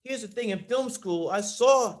here's the thing. In film school, I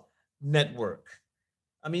saw Network.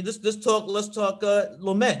 I mean, let's talk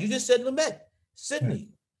Lumet. You just said Lumet. Right. Sydney.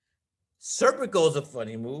 Serpico is a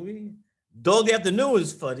funny movie. Dog Afternoon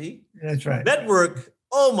is funny. That's right. Network,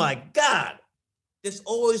 oh my God. There's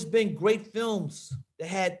always been great films that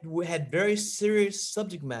had very serious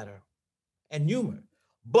subject matter and humor.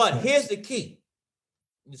 But Right. here's the key,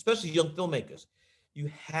 especially young filmmakers.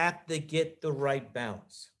 You have to get the right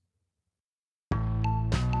balance.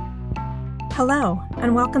 Hello,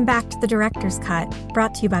 and welcome back to The Director's Cut,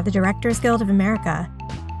 brought to you by the Directors Guild of America.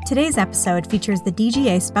 Today's episode features the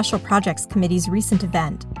DGA Special Projects Committee's recent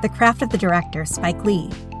event, The Craft of the Director, Spike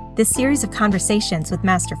Lee. This series of conversations with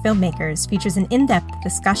master filmmakers features an in-depth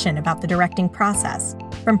discussion about the directing process,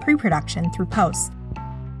 from pre-production through post.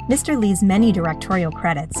 Mr. Lee's many directorial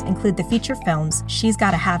credits include the feature films She's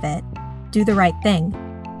Gotta Have It, Do the Right Thing,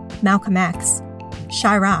 Malcolm X,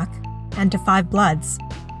 Chirac, and To Five Bloods,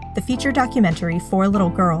 the feature documentary Four Little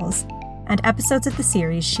Girls, and episodes of the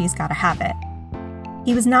series She's Gotta Have It.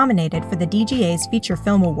 He was nominated for the DGA's Feature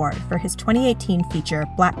Film Award for his 2018 feature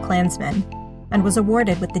Black Klansman, and was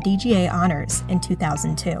awarded with the DGA Honors in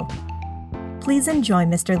 2002. Please enjoy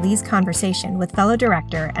Mr. Lee's conversation with fellow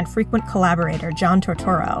director and frequent collaborator John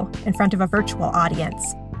Turturro in front of a virtual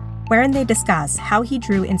audience, wherein they discuss how he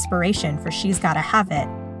drew inspiration for She's Gotta Have It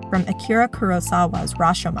from Akira Kurosawa's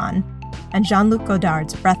Rashomon and Jean-Luc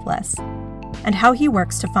Godard's Breathless, and how he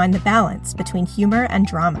works to find the balance between humor and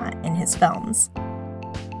drama in his films.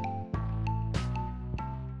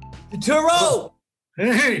 Turturro!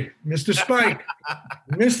 Hey, Mr. Spike,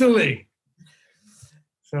 Mr. Lee.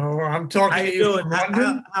 So I'm talking How to you you doing? from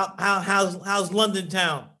London. How's London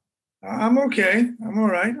town? I'm okay. I'm all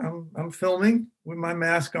right. I'm filming with my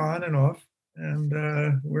mask on and off, and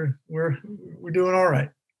we're doing all right.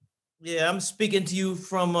 Yeah, I'm speaking to you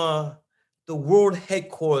from the world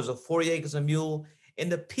headquarters of 40 Acres and Mule in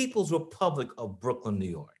the People's Republic of Brooklyn, New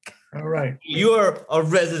York. All right. You're a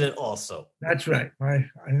resident also. That's right.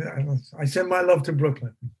 I send my love to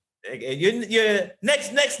Brooklyn. You're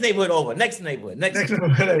next neighborhood over. Next neighborhood.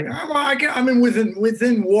 I'm in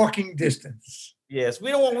within walking distance. Yes,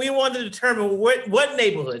 we want to determine what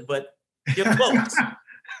neighborhood, but you're close.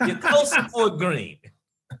 You're close to Fort Greene.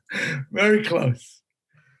 Very close.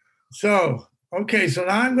 So, okay, so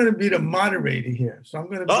now I'm going to be the moderator here. So I'm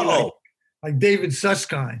going to be like David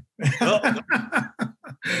Susskind.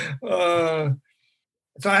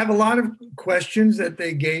 So I have a lot of questions that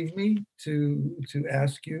they gave me to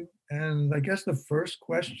ask you. And I guess the first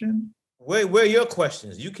question. Where are your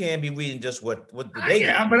questions? You can't be reading just what they.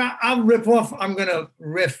 Yeah, but I'll riff off. I'm gonna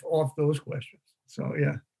riff off those questions. So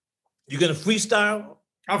yeah. You're gonna freestyle?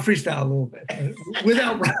 I'll freestyle a little bit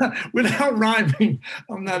without rhyming.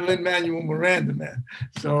 I'm not Lin-Manuel Miranda, man.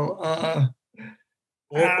 So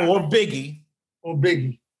or Biggie. Or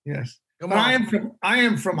Biggie, yes. But I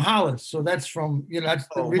am from Hollis, so that's from that's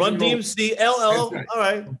the original. Run DMC LL. Right. All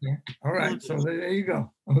right. Okay. All right. So there you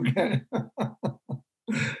go. Okay.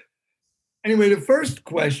 Anyway, the first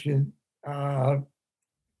question I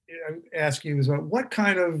ask you is what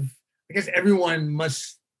kind of, I guess everyone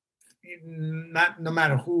must, no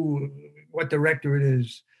matter what director it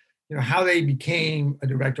is, how they became a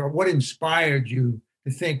director, or what inspired you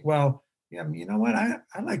to think, well, yeah, you know what, I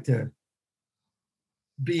like to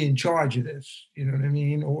be in charge of this, you know what I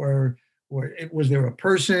mean? Or was there a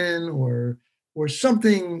person or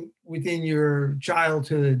something within your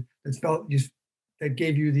childhood that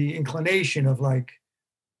gave you the inclination of like,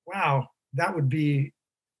 wow, that would be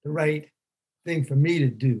the right thing for me to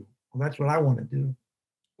do. Well, that's what I want to do.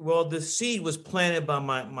 Well, the seed was planted by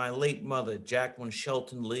my late mother, Jacqueline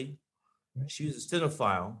Shelton Lee. She was a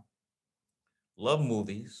cinephile, loved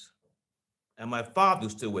movies. And my father,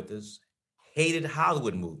 who's still with us, hated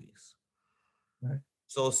Hollywood movies. Right.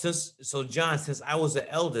 So John, since I was the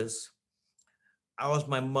eldest, I was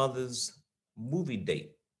my mother's movie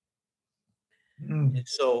date. And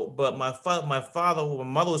so, but my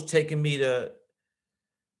mother was taking me to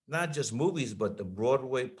not just movies, but the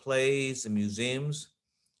Broadway plays and museums.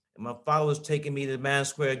 And my father was taking me to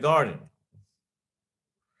Madison Square Garden.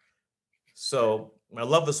 So my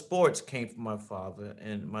love of sports came from my father,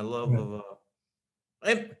 and my love of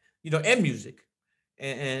and music,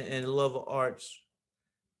 and love of arts,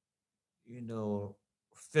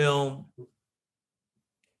 film.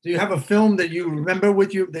 Do you have a film that you remember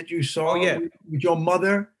that you saw with your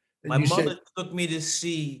mother? My mother took me to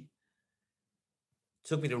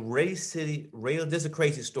Radio City. This is a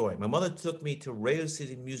crazy story. My mother took me to Radio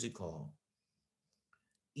City Music Hall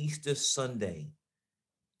Easter Sunday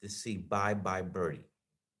to see Bye Bye Birdie.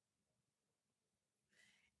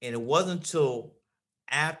 And it wasn't until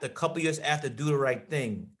after a couple years after Do the Right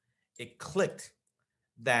Thing, it clicked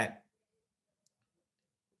that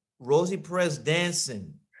Rosie Perez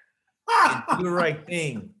dancing and Do the Right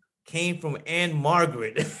Thing came from Anne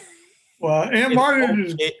Margaret. Well, Anne Margaret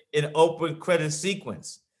is an open credit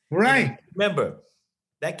sequence. right. Remember,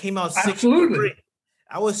 that came out Absolutely. 63.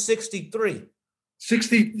 I was 63.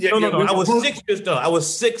 60. Yeah, No. I was both, 6 years old. I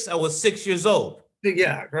was 6 years old.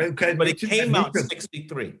 Yeah, right. Okay. But it came out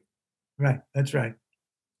 63. Right. That's right.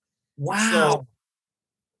 Wow. So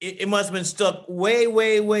it must have been stuck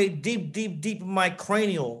way deep in my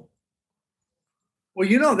cranial.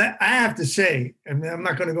 Well, that I have to say, I mean, I'm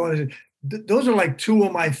not going to go into those are like two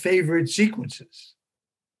of my favorite sequences.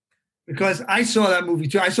 Because I saw that movie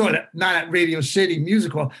too. I saw it not at Radio City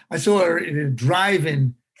Music Hall. I saw it in a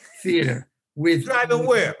drive-in theater with drive-in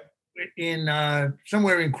where? In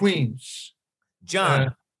somewhere in Queens.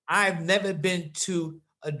 John, I've never been to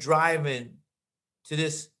a drive-in to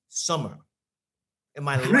this summer in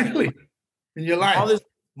my life. Really? In your life?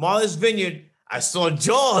 Martha's Vineyard. I saw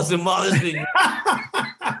Jaws in Martha's Vineyard.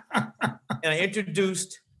 And I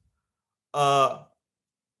introduced Do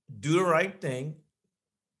the Right Thing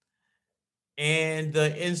and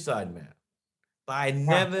The Inside Man. But I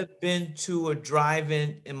never been to a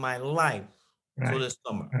drive-in in my life till this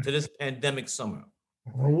summer, to this pandemic summer.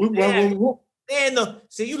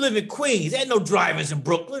 See, you live in Queens. There ain't no drive-ins in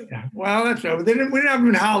Brooklyn. Yeah. Well, that's right. We didn't have them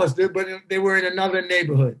in Hollis, but they were in another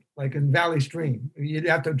neighborhood, like in Valley Stream. You'd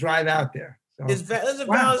have to drive out there. So. Is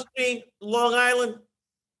Valley Stream Long Island?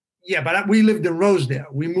 Yeah, but we lived in Rosedale.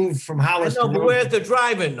 We moved from Hollis to Rosedale. Where's the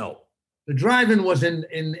drive-in, though? The drive-in was in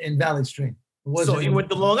Valley Stream. So you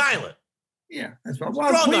went to Long Island? Yeah, that's right.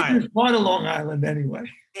 Well, Queens is part of Long Island anyway.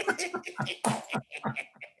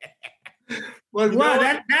 But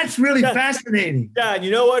wow, that's really fascinating. John,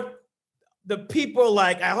 you know what? The people are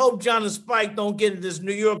like, I hope John and Spike don't get into this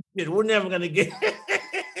New York shit. We're never going to get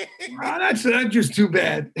Well, that's just too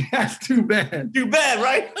bad. That's too bad. Too bad,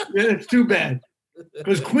 right? Yeah, it's too bad.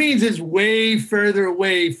 Because Queens is way further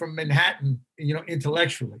away from Manhattan,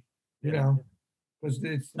 intellectually, because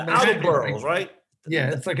it's the outer boroughs, right?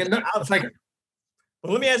 Yeah, it's like Well,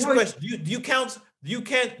 let me ask you a question. Do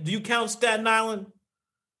you count Staten Island?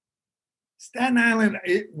 Staten Island,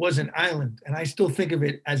 it was an island, and I still think of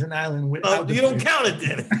it as an island. You don't count it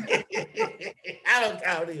then. I don't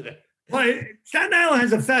count either. Well, Staten Island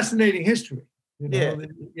has a fascinating history. But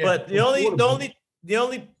the only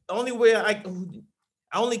way I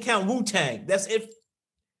only count Wu-Tang. That's it.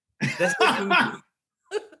 That's it.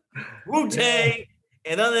 Wu-Tang,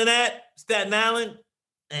 and other than that, Staten Island.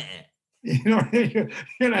 You're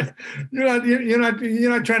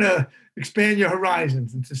not trying to expand your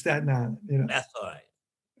horizons into Staten Island. That's all right.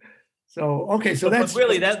 So okay, so that's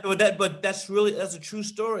a true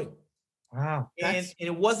story. Wow. And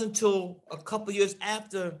it wasn't until a couple years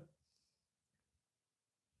after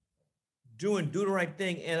Do the Right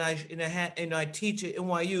Thing, and I teach at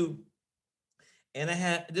NYU, and I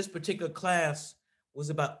had this particular class was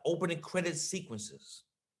about opening credit sequences.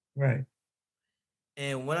 Right.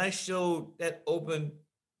 And when I showed that open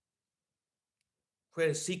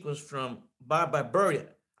credit sequence from Bye Bye Birdie,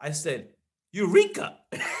 I said, Eureka!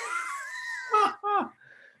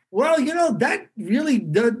 Well, that really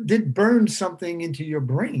did burn something into your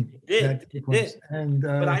brain. It did. And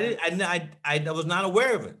but I was not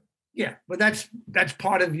aware of it. Yeah, but that's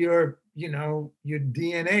part of your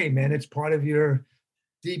DNA, man. It's part of your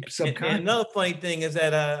deep subconscious. And another funny thing is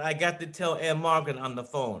that I got to tell Anne Margaret on the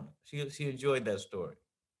phone. She enjoyed that story.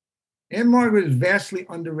 Anne Margaret is vastly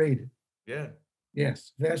underrated. Yeah.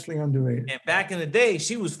 Yes, vastly underrated. And back in the day,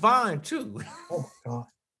 she was fine too. Oh God,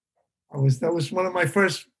 that was one of my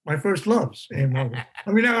first loves, Anne Margaret.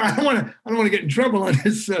 I mean, I don't want to get in trouble on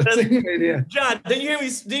this thing right here. John, did you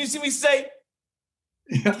see me say?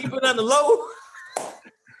 Yeah. Keep it on the low.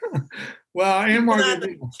 Well, Anne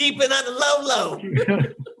Margaret, keep it on the low.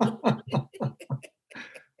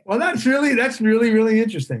 Well, that's really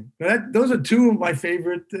interesting. Those are two of my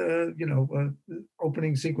favorite,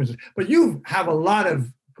 opening sequences. But you have a lot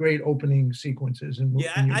of great opening sequences. To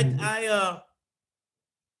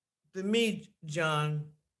me, John,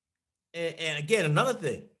 and again, another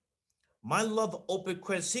thing, my love of open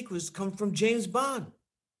credit sequences come from James Bond.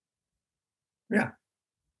 Yeah.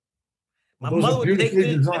 My mother would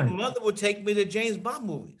take me to James Bond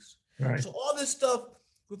movies. Right. So all this stuff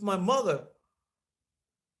with my mother,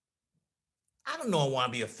 I don't know I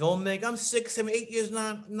want to be a filmmaker. I'm 6, 7, 8 years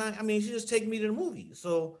now. I mean, she just take me to the movies.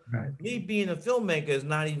 So me being a filmmaker is I'm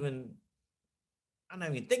not even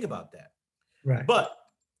think about that. Right. But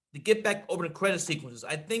to get back over the credit sequences,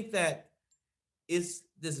 I think that it's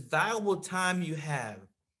this valuable time you have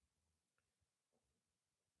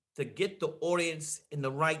to get the audience in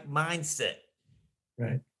the right mindset.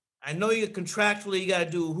 Right. I know you contractually you got to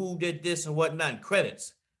do who did this and whatnot and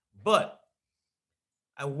credits, but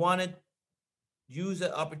I want to use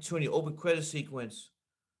that opportunity, open credit sequence,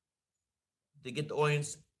 to get the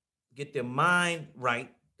audience, get their mind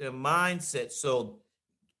right, their mindset. So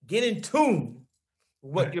get in tune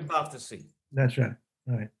with what you're about to see. That's right.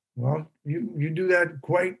 Right. Well, you do that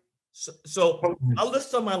quite. So I'll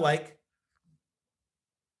list some I like.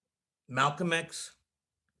 Malcolm X,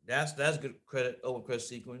 that's good credit, open credit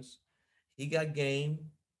sequence. He Got Game,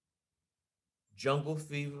 Jungle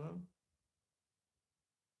Fever.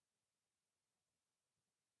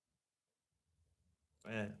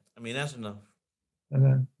 Yeah, I mean, that's enough.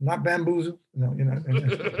 Not Bamboozled. No, you're not.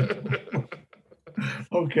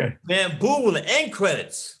 Okay. Bamboozled and end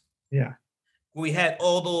credits. Yeah. We had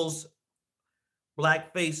all those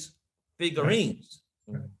blackface figurines.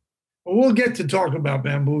 Right. Well, we'll get to talk about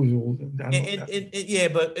Bamboozled. Yeah,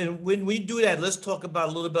 but when we do that, let's talk about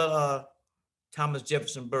a little bit Thomas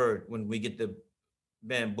Jefferson Bird when we get to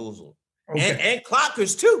Bamboozled. Okay. And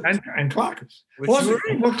Clockers too. And Clockers. Well,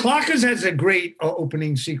 Clockers has a great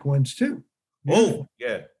opening sequence too. Beautiful. Oh,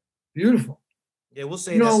 yeah. Beautiful. Yeah, we'll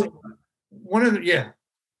say that. One of the,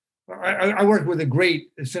 I worked with a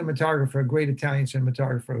great cinematographer, a great Italian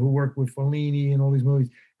cinematographer who worked with Fellini and all these movies.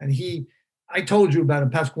 And I told you about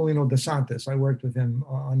him, Pasqualino De Santis. I worked with him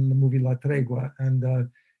on the movie La Tregua. And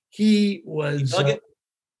he was,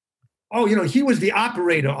 he was the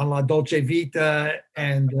operator on La Dolce Vita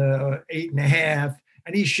and 8½.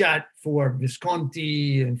 And he shot for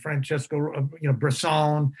Visconti and Francesco,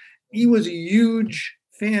 Bresson. He was a huge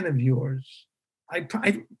fan of yours. I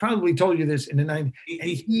probably told you this in the 90s.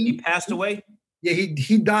 He passed away? Yeah,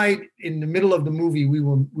 he died in the middle of the movie we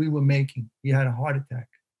were making. He had a heart attack.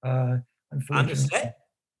 Unfortunately.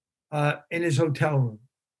 In his hotel room.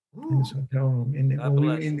 Ooh. In his hotel room.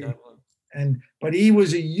 But he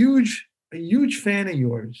was a huge fan of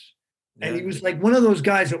yours. Yeah. And he was like one of those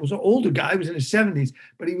guys that was an older guy. He was in his 70s,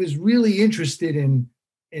 but he was really interested in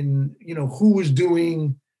who was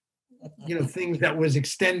doing things that was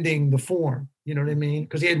extending the form, you know what I mean?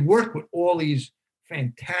 Because he had worked with all these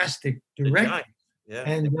fantastic directors. Yeah.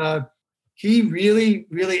 And he really,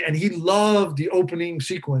 and he loved the opening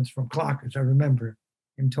sequence from Clockers. I remember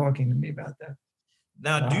him talking to me about that.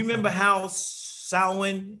 Now, do you remember how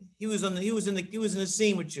Samhain, he was in the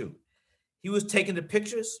scene with you? He was taking the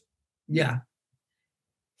pictures? Yeah.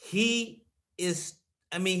 That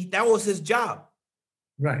was his job.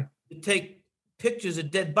 Right. To take pictures of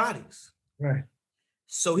dead bodies. Right.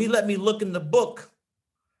 So he let me look in the book,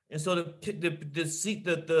 and so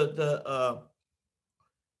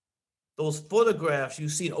those photographs you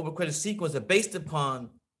see in open credit sequence are based upon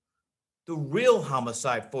the real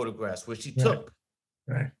homicide photographs which he took.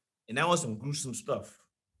 Right. And that was some gruesome stuff.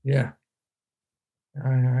 Yeah.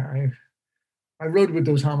 I rode with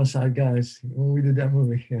those homicide guys when we did that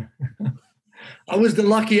movie. Yeah. I was the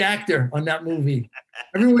lucky actor on that movie.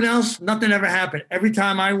 Everyone else, nothing ever happened. Every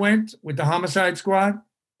time I went with the homicide squad,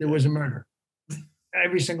 there was a murder.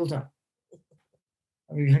 Every single time.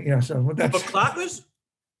 So that's for Clockers?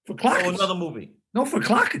 For Clockers. Or another movie? No, for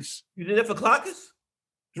Clockers. You did it for Clockers?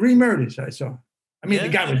 3 murders I saw. I mean,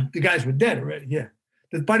 the guys were dead already. Yeah.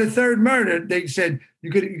 By the 3rd murder, they said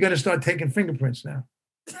you got to start taking fingerprints now.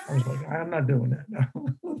 I was like, I'm not doing that. No.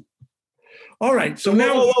 All right. So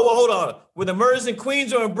now, whoa, hold on. Were the murders in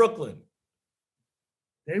Queens or in Brooklyn?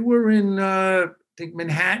 They were in, I think,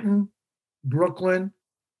 Manhattan, Brooklyn,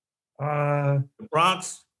 the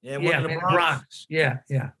Bronx. Yeah, the Bronx. Yeah.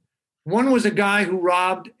 One was a guy who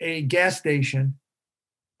robbed a gas station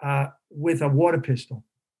with a water pistol,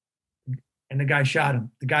 and the guy shot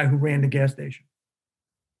him. The guy who ran the gas station,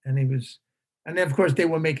 and then of course they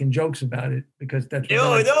were making jokes about it because that's. We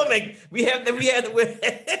had.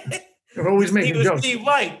 They're always making jokes. Steve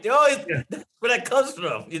White. That's where that comes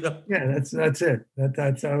from, Yeah, that's it.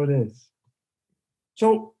 That's how it is.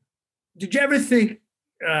 So, did you ever think,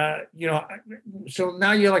 so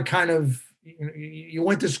now you're like kind of, you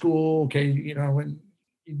went to school, okay, when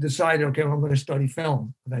you decided, okay, well, I'm going to study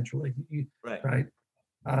film eventually. Right.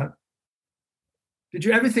 Did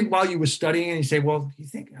you ever think while you were studying and you say, well, you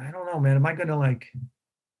think, I don't know, man, am I going to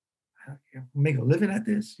make a living at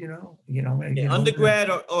this, undergrad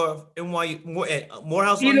or NYU,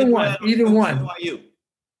 Morehouse? Either one. NYU.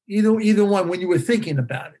 Either one. When you were thinking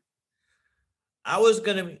about it, I was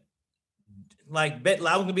gonna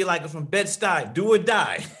be like from Bed-Stuy, do or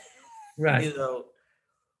die, right?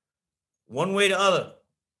 One way or the other.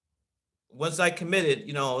 Once I committed,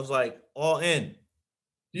 I was like, all in.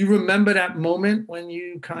 Do you remember that moment when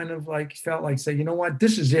you kind of like felt like, say, you know what,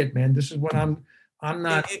 this is it, man. This is what I'm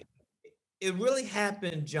not. It really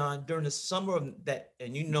happened, John, during the summer of that,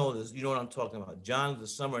 and you know this, you know what I'm talking about. John, the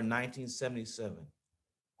summer of 1977.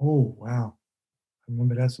 Oh, wow. I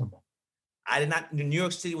remember that summer. New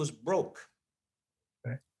York City was broke.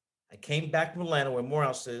 Right. I came back from Atlanta, where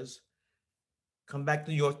Morehouse is, come back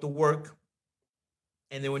to New York to work,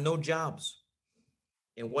 and there were no jobs.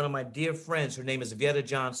 And one of my dear friends, her name is Vieta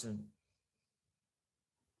Johnson.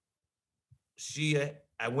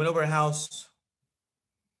 I went over her house.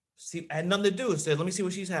 I had nothing to do. I said, let me see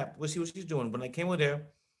what she's doing. When I came over there,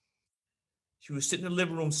 she was sitting in the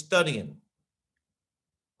living room studying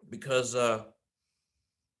because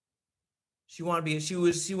she wanted to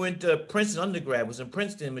be. She went to Princeton undergrad, was in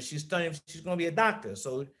Princeton, but she's studying. She's going to be a doctor.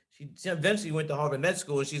 So she eventually went to Harvard Med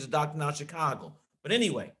School, and she's a doctor now in Chicago. But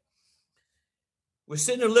anyway, we're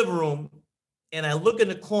sitting in the living room, and I look in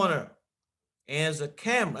the corner, and there's a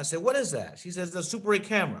camera. I said, "What is that?" She says, "The Super 8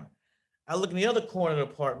 camera." I look in the other corner of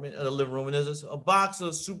the apartment, of the living room, and there's a box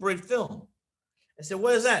of Super 8 film. I said,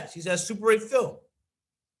 "What is that?" She says, "Super 8 film."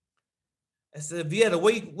 I said, "Vieta,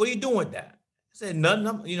 what are you doing with that?" I said, "Nothing.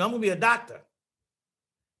 I'm gonna be a doctor."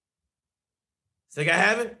 She's like, "I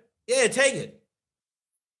have it?" "Yeah, take it."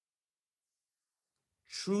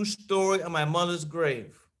 True story on my mother's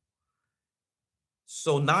grave.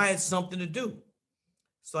 So now I had something to do.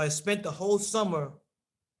 So I spent the whole summer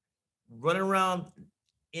running around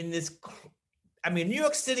in this. New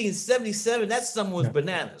York City in 77, that summer was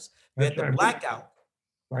bananas. We had the blackout.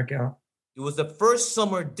 It was the first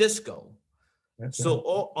summer disco.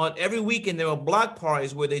 On every weekend, there were block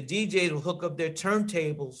parties where the DJs would hook up their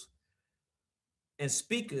turntables and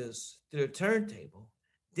speakers to their turntable.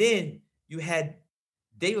 Then you had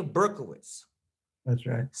David Berkowitz. That's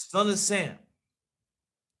right. Son of Sam.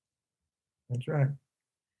 That's right.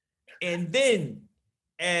 And then,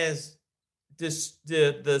 as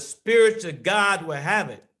the spirits of God would have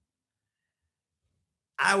it,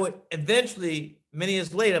 I would eventually, many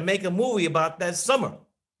years later, make a movie about that summer.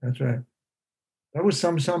 That's right. That was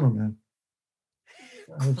some summer, man.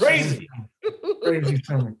 Crazy. Crazy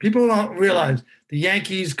summer. People don't realize the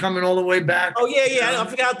Yankees coming all the way back. Oh, yeah. I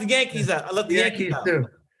forgot the Yankees out. I left the Yankees out. Too.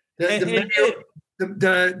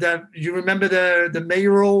 You remember the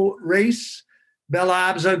mayoral race?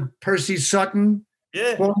 Bella Abza, Percy Sutton,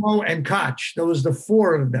 Cuomo, and Koch. There was the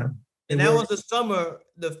four of them. And that was the summer,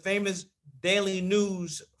 the famous Daily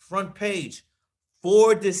News front page,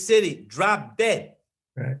 Ford the city, dropped dead.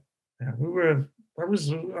 Right. Yeah, it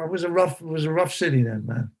was a rough city then,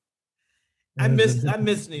 man. I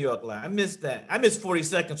miss New York life. I miss that. I miss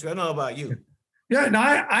 42nd Street. I don't know about you. Yeah,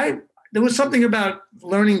 no, there was something about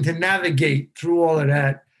learning to navigate through all of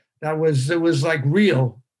that. It was like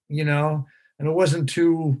real, and it wasn't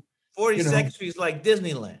too. 42nd Street is like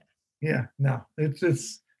Disneyland. Yeah, no,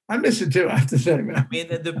 it's. I miss it too. I have to say, man.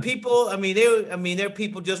 The people. Their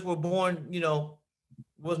people just were born.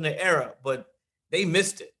 Wasn't their era, but they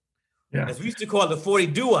missed it. Yeah, as we used to call it the 40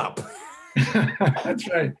 doo-wop. That's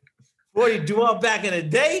right. 40 doo-wop back in the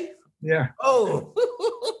day. Yeah. Oh.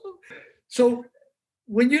 So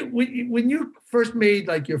when you first made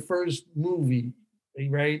like your first movie,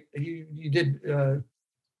 right? You did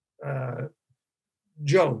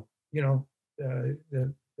Joe, no,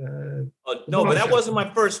 but that wasn't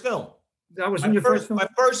my first film. That wasn't your first film? My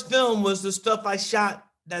first film was the stuff I shot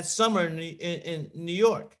that summer in New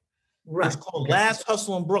York. Right. It's called Last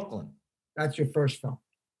Hustle in Brooklyn. That's your first film.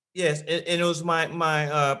 Yes, and it was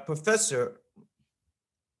my professor.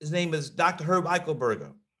 His name is Dr. Herb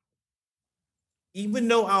Eichelberger. Even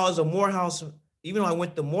though I was even though I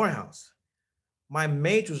went to Morehouse, my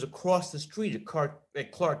major was across the street at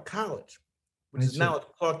Clark College, which is now at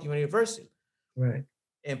Clark University. Right.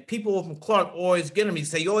 And people from Clark always get on me,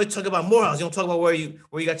 say, you always talk about Morehouse. You don't talk about where you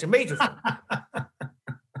got your major from.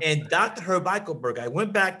 And Dr. Herb Eichelberger, I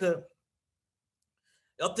went back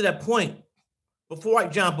up to that point, before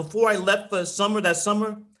I left for that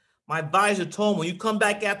summer, my advisor told me, when you come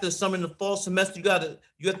back after the summer in the fall semester, you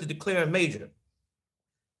have to declare a major.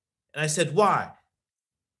 And I said, why?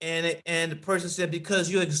 And the person said,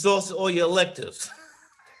 because you exhausted all your electives.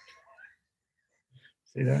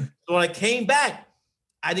 See that? So when I came back,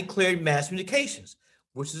 I declared mass communications,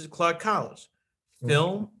 which is at Clark College.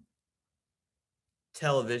 Film,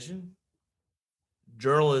 television,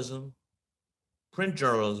 journalism, print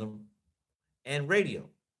journalism, and radio.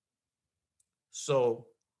 So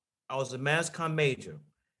I was a mass comm major.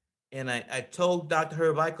 And I told Dr.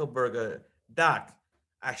 Herb Eichelberger, Doc,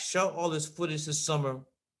 I shot all this footage this summer.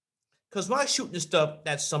 Because when I was shooting this stuff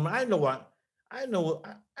that summer, I didn't know what. I know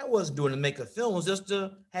I wasn't doing to make a film. It was just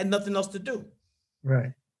had nothing else to do.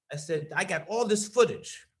 Right. I said, I got all this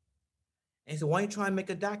footage. And he said, why don't you try and make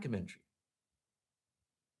a documentary?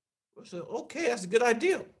 I said, okay, that's a good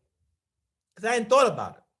idea. Because I hadn't thought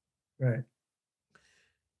about it. Right.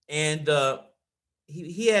 And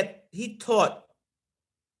he taught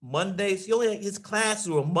Mondays. He only had his classes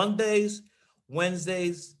were Mondays,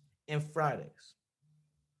 Wednesdays, and Fridays.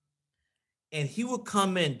 And he would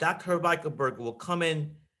come in, Dr. Herb Eichelberger would come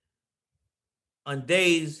in on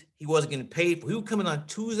days he wasn't getting paid for. He would come in on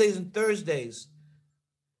Tuesdays and Thursdays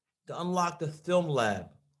to unlock the film lab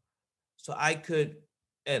so I could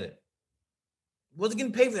edit. Wasn't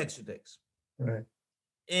getting paid for the extra days. Right.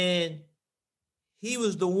 And he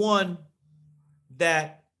was the one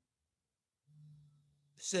that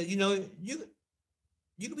said, you know, you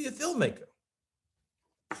can be a filmmaker.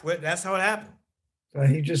 That's how it happened. So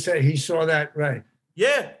he just said he saw that, right?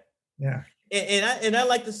 Yeah. Yeah. And I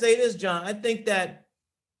like to say this, John. I think that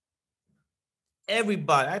not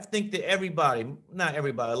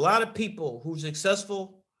everybody, a lot of people who's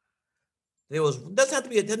successful, doesn't have to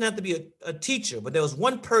be a teacher, but there was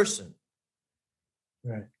one person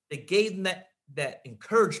right that gave them that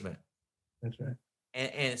encouragement. That's right.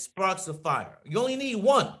 And it sparks the fire. You only need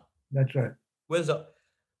one. That's right. Whether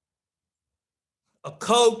a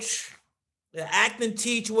coach, an acting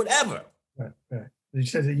teacher, whatever. Right, right. He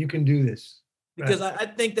says that you can do this. Because right. I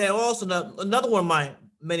think that also another one of my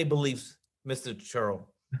many beliefs, Mr. Turturro,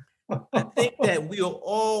 I think that we are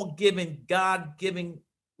all given God-given,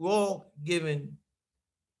 we all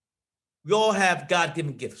have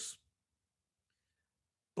God-given gifts.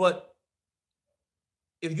 But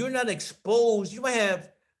if you're not exposed, you might have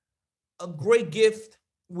a great gift,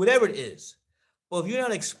 whatever it is. But if you're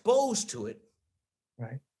not exposed to it,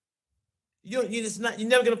 right, you're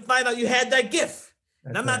never gonna find out you had that gift.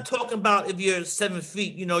 And I'm right. not talking about if you're 7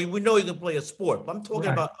 feet, we know you can play a sport, but I'm talking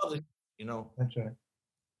right. about other, That's right.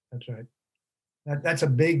 That's right. That's a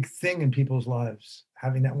big thing in people's lives,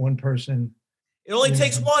 having that one person. It only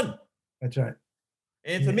takes one. That's right.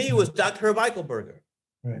 And for me, it was Dr. Herb Eichelberger.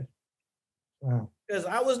 Right. Wow. Because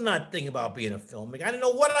I was not thinking about being a filmmaker. I didn't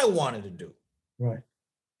know what I wanted to do. Right.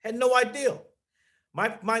 Had no idea. My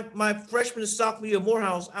freshman and sophomore year at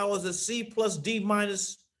Morehouse, I was a C plus D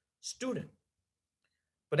minus student.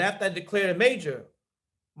 But after I declared a major,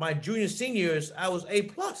 my junior, senior years, I was A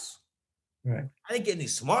plus. Right. I didn't get any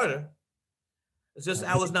smarter. It's just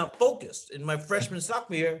I was not focused. In my freshman and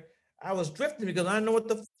sophomore year, I was drifting because I didn't know what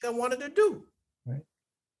the fuck I wanted to do. Right.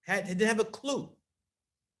 Didn't have a clue.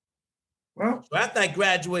 Well, so after I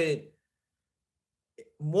graduated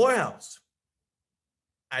Morehouse,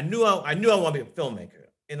 I knew I wanted to be a filmmaker.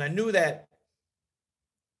 And I knew that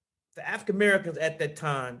the African Americans at that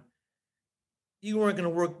time, you weren't going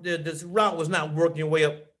to work, this route was not working your way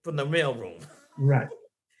up from the mailroom. Right.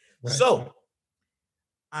 So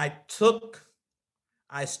I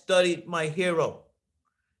studied my hero,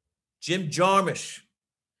 Jim Jarmusch.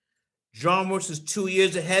 Jarmusch was 2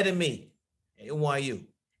 years ahead of me at NYU.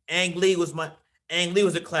 Ang Lee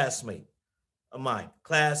was a classmate of mine,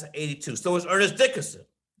 class of 82. So was Ernest Dickerson.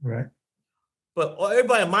 Right. But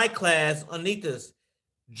everybody in my class, underneath us,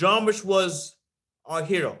 Jarmusch was our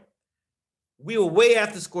hero. We were way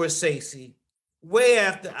after Scorsese, way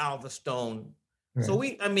after Oliver Stone. Right. So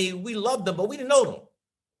we loved them, but we didn't know them.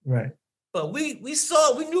 Right. But we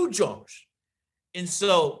knew Jarmusch. And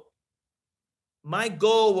so my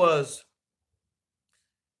goal was,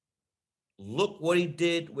 look what he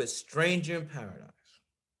did with Stranger in Paradise.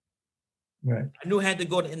 Right. I knew I had to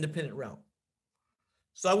go the independent route.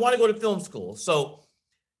 So I wanted to go to film school. So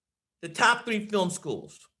the top 3 film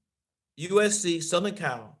schools, USC, Southern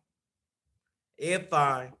Cal,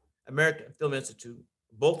 AFI, American Film Institute,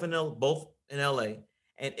 both in LA,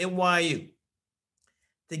 and NYU.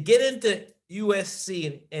 To get into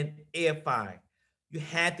USC and AFI, you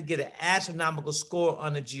had to get an astronomical score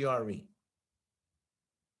on the GRE.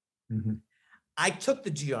 Mm-hmm. I took the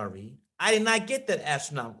GRE. I did not get that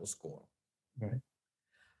astronomical score. Right.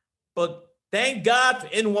 But thank God for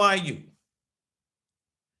NYU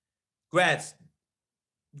grads,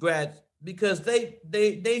 because they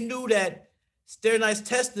knew that standardized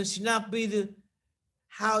testing should not be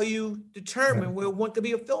how you determine where one could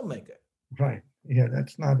be a filmmaker. Right. Yeah,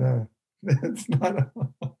 that's not a great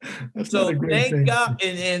thank thing. God.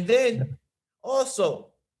 And then also,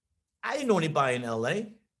 I didn't know anybody in LA.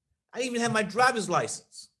 I didn't even have my driver's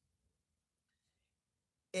license.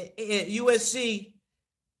 At USC, it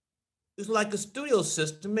was like a studio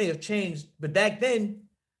system, may have changed, but back then,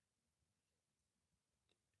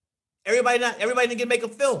 everybody didn't get to make a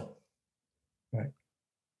film. Right.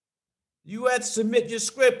 You had to submit your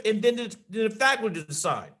script, and then the faculty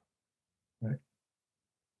decide. Right.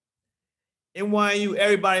 NYU,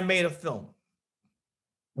 everybody made a film.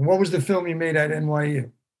 And what was the film you made at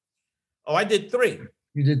NYU? Oh, I did 3.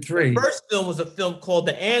 You did 3. The first film was a film called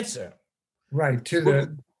The Answer. Right,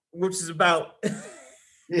 which is about.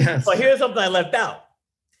 Yes. But here's something I left out.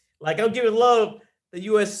 Like, I'm giving love to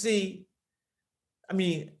USC. I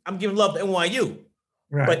mean, I'm giving love to NYU.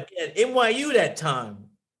 Right. But at NYU that time,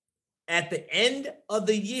 at the end of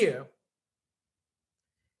the year,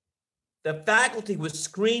 the faculty would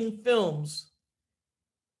screen films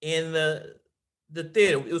in the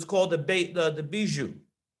theater. It was called the Bijou.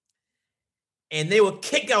 And they would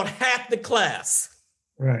kick out half the class.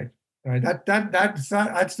 Right. Right.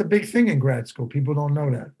 That's the big thing in grad school. People don't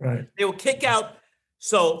know that. Right. They would kick out.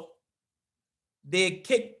 So the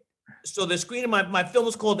screening, my film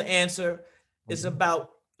was called The Answer. It's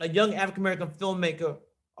about a young African-American filmmaker,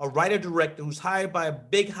 a writer-director who's hired by a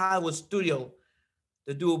big Hollywood studio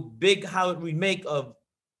to do a big Hollywood remake of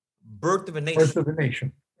Birth of a Nation. Birth of a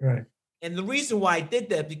Nation, right. And the reason why I did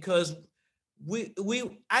that, because I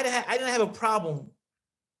didn't have a problem,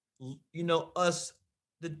 us,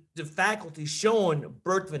 the faculty showing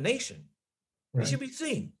Birth of a Nation. Right. It should be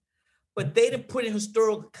seen. But they didn't put in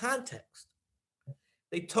historical context.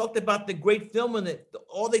 They talked about the great film, and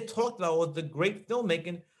all they talked about was the great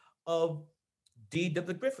filmmaking of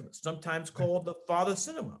D.W. Griffith, sometimes called the father of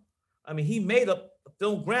cinema. I mean, he made up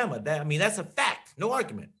film grammar. That's a fact, no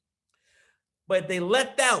argument. But they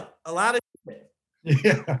left out a lot of shit.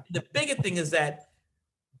 Yeah. The bigger thing is that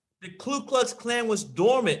the Ku Klux Klan was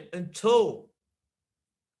dormant until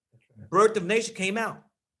Birth of a Nation came out.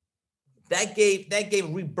 That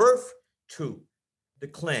gave rebirth to the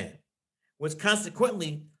Klan, which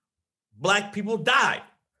consequently Black people died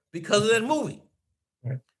because of that movie.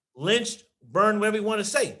 Right. Lynched, burned, whatever you want to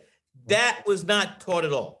say. That was not taught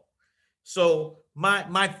at all. So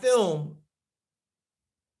my film,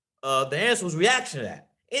 The Answer, was reaction to that.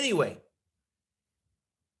 Anyway,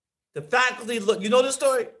 the faculty, look, you know the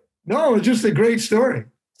story? No, it's just a great story.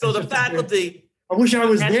 So the faculty. I wish I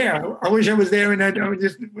was there. I wish I was there in that. I was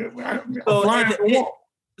just flying on the wall.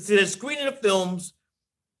 See, they're screening the films,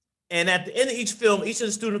 and at the end of each film, each of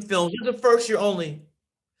the student films, you're the first year only,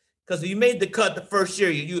 because if you made the cut the first year,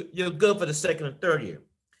 you're good for the second and third year.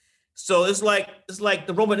 So it's like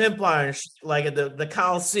the Roman Empire, like at the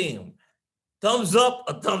Colosseum, thumbs up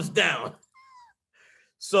or thumbs down.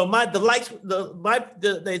 So they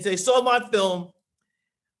saw my film.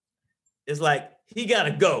 It's like, he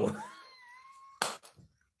gotta go.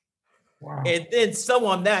 Wow. And then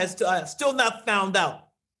someone that is still not found out.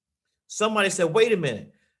 Somebody said, wait a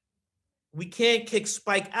minute, we can't kick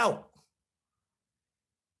Spike out.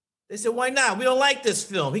 They said, why not? We don't like this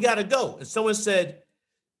film. He got to go. And someone said,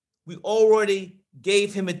 we already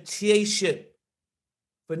gave him a TA-ship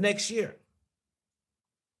for next year.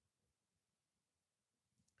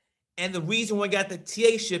 And the reason why I got the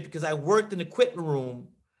TA-ship, because I worked in the equipment room,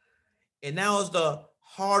 and now I was the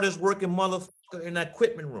hardest working motherfucker in that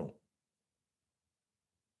equipment room.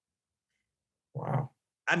 Wow.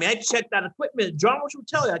 I mean, I checked out equipment. John, what you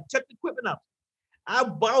tell you? I checked the equipment out. I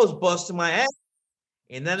was busting my ass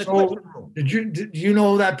in that equipment room. Did you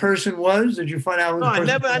know who that person was? Did you find out? No, I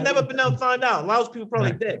never been able to find out. A lot of people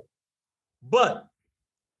probably did. But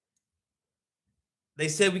they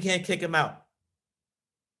said we can't kick him out.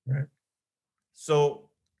 Right. So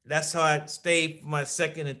that's how I stayed for my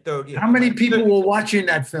second and third year. How many people were watching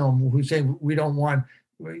that film who say we don't want?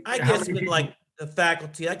 I guess with like the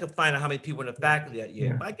faculty, I could find out how many people in the faculty that year.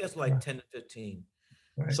 Yeah. But I guess like 10 to 15.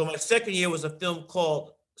 Right. So my second year was a film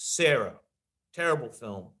called Sarah, terrible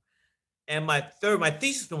film. And my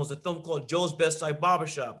thesis film was a film called Joe's Best Side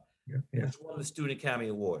Barbershop, which won the Student Academy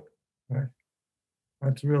Award. Right.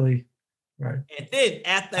 That's really right. And then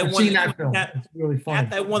after I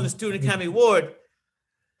won the Student Academy Award,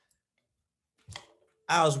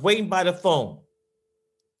 I was waiting by the phone.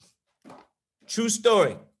 True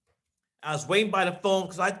story. I was waiting by the phone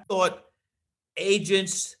because I thought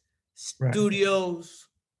agents, studios,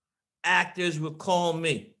 actors would call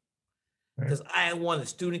me because I had won the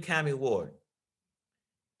Student Academy Award.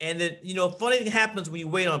 And then, funny thing happens when you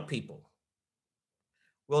wait on people.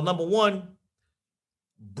 Well, number one,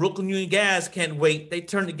 Brooklyn Union Gas can't wait. They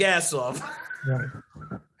turn the gas off. Right.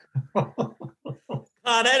 Con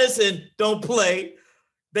Edison don't play.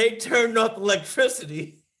 They turned off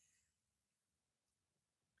electricity.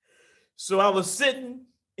 So I was sitting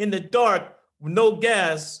in the dark with no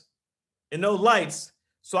gas and no lights.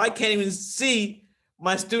 So I can't even see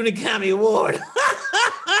my Student Academy Award.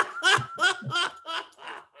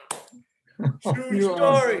 True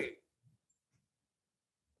story.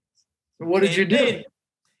 What did you do?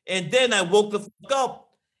 And then I woke the fuck up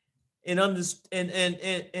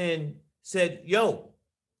and said, yo,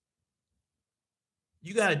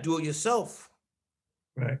 you got to do it yourself.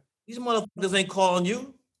 Right. These motherfuckers ain't calling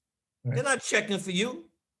you. Right. They're not checking for you.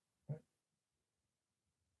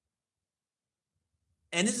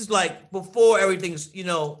 And this is like before everything's,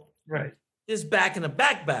 right. Just back in the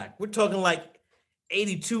back. We're talking like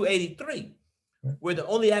 82, 83, right. Where the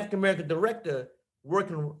only African-American director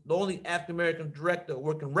working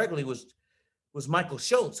regularly was Michael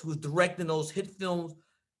Schultz, who was directing those hit films.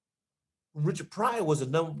 Richard Pryor was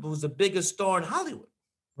the biggest star in Hollywood.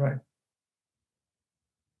 Right.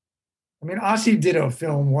 I mean, Ozzy did a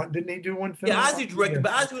film. Didn't he do one film? Yeah, Ozzy directed,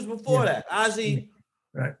 but Ozzy was before that. Ozzy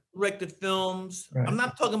directed films. Right. I'm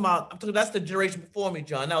talking about that's the generation before me,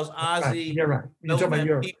 John. That was Ozzy. Right. You're right. You're talking about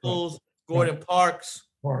Europe. Peoples, Gordon Parks.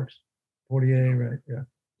 48, right? Yeah.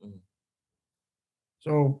 Mm-hmm.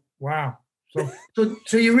 So wow.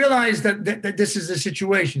 So you realize that this is the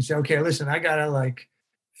situation. Say, okay, listen, I gotta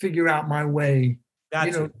figure out my way.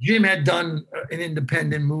 Gotcha. Jim had done an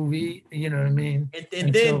independent movie. You know what I mean?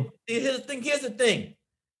 And then here's the thing.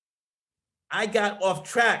 I got off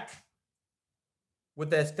track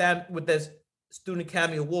with that Student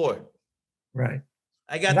Academy Award. Right.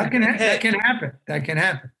 I got that can happen. That can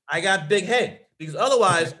happen. I got big head because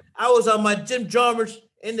otherwise I was on my Jim Jarmusch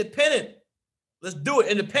independent. Let's do it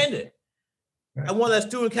independent. Right. I won that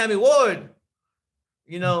Student Academy Award.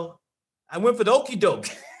 I went for the okie doke.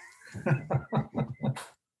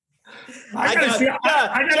 I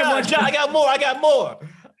got more.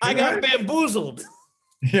 I got bamboozled.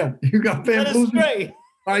 Yeah, you got bamboozled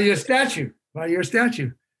by your statue.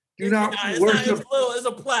 Do not worship. It's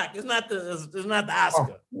a plaque. It's not the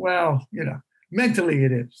Oscar. Oh, well, mentally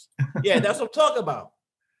it is. Yeah, that's what I'm talking about.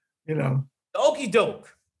 The okie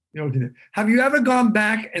doke. Have you ever gone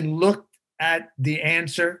back and looked at the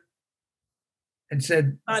answer and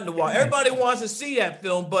said, not in a while. Everybody wants to see that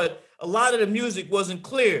film, but a lot of the music wasn't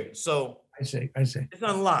clear. So I see. It's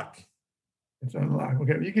unlocked. It's unlocked.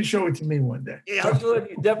 Okay, you can show it to me one day. Yeah, I'll show it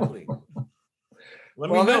to you, definitely. Let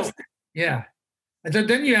me know. Yeah. And so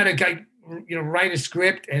then you had to write a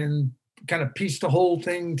script and kind of piece the whole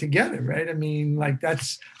thing together, right? I mean,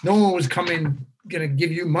 no one was gonna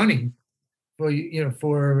give you money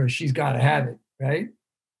for She's Gotta Have It, right?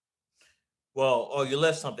 Well, or you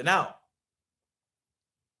left something out.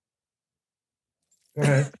 Go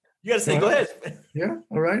ahead. You gotta say, go ahead. Yeah,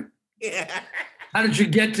 all right. Yeah. How did you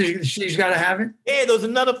get to She's Gotta Have It? Hey, there was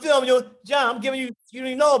another film, John, I'm giving you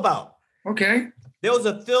didn't know about. Okay. There was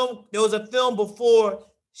a film before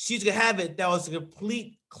She's Gonna Have It that was a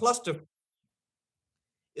complete cluster.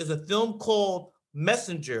 It's a film called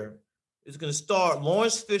Messenger. It's gonna star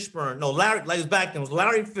Lawrence Fishburne. No, Larry, like back then, it was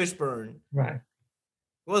Larry Fishburne. Right.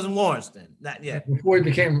 It wasn't Lawrence then, not yet. Before he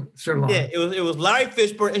became Sir Lawrence. Yeah, it was Larry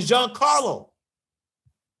Fishburne and Giancarlo.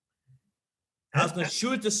 I was going to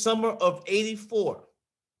shoot it the summer of 84.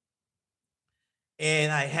 And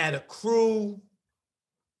I had a crew.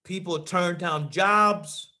 People turned down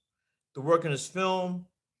jobs to work in this film.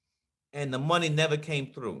 And the money never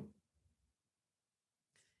came through.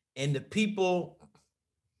 And the people,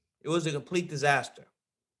 it was a complete disaster.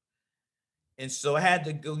 And so I had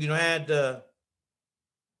to go,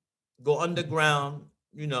 go underground,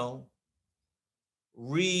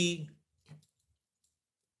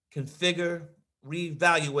 reconfigure,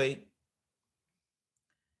 reevaluate.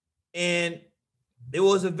 And it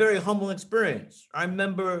was a very humbling experience. I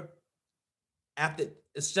remember after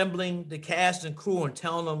assembling the cast and crew and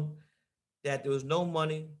telling them that there was no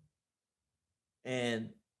money and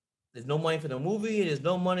there's no money for the movie and there's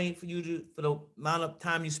no money for the amount of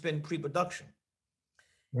time you spend pre-production.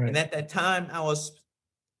 Right. And at that time I was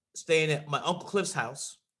staying at my Uncle Cliff's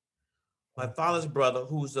house, my father's brother,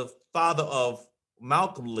 who's the father of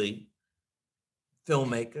Malcolm Lee,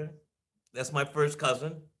 filmmaker. That's my first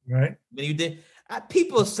cousin. Right. When you did,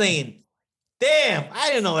 people are saying, "Damn, I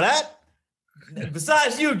didn't know that."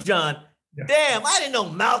 Besides you, John, damn, I didn't know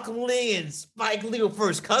Malcolm Lee and Spike Lee were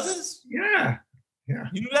first cousins. Yeah.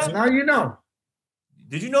 You knew that? Now you know.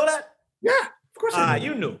 Did you know that? Yeah, of course I knew.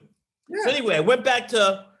 You knew. Yeah. So anyway,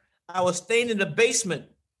 I was staying in the basement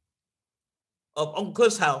of Uncle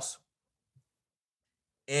Cliff's house,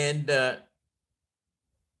 and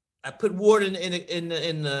I put water in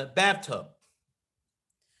the bathtub.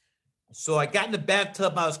 So I got in the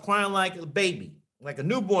bathtub. I was crying like a baby, like a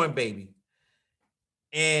newborn baby,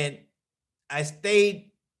 and I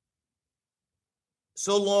stayed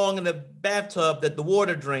so long in the bathtub that the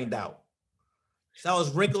water drained out. So I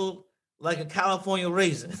was wrinkled like a California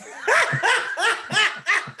raisin.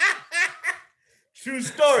 True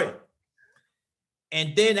story.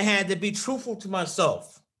 And then I had to be truthful to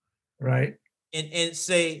myself. Right. And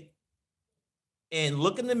say, and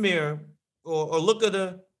look in the mirror or look at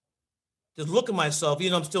just look at myself,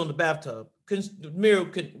 I'm still in the bathtub. The mirror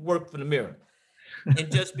could work for the mirror.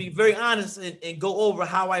 And just be very honest and go over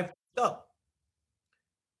how I felt.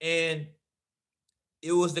 And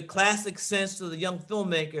it was the classic sense of the young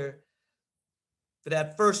filmmaker. For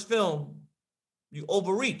that first film, you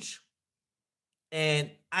overreach.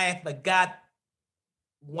 And I forgot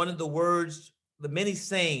one of the words, the many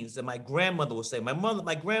sayings that my grandmother would say.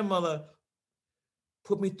 My grandmother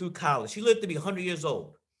put me through college. She lived to be 100 years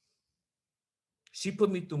old. She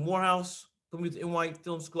put me through Morehouse, put me through NYU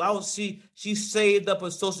Film School. She saved up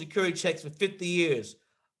her Social Security checks for 50 years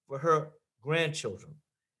for her grandchildren.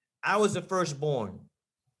 I was the firstborn,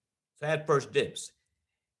 so I had first dibs.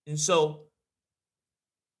 And so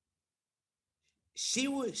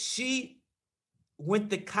she went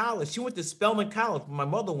to college. She went to Spelman College where my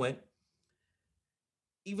mother went,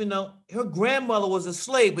 even though her grandmother was a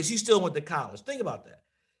slave, but she still went to college. Think about that.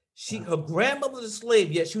 Her grandmother was a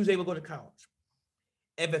slave, yet she was able to go to college.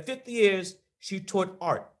 And for 50 years, she taught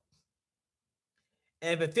art.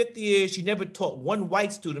 And for 50 years, she never taught one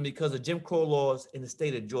white student because of Jim Crow laws in the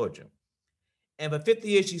state of Georgia. And for 50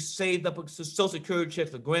 years, she saved up a Social Security check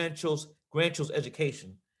for grandchildren's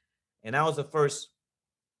education. And I was the first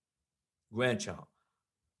grandchild.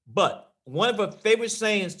 But one of her favorite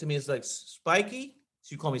sayings to me is like, Spiky,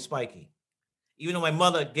 she called me Spiky. Even though my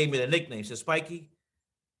mother gave me the nickname, she said, Spiky.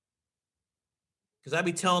 Because I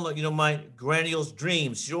be telling her, my grandiose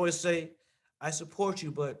dreams. She always say, I support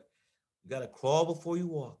you, but you got to crawl before you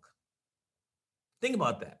walk. Think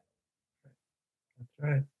about that. That's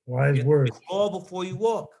right. Wise words. Crawl before you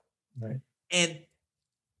walk. Right. And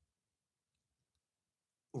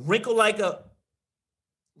wrinkle like a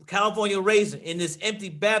California raisin in this empty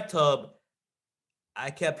bathtub,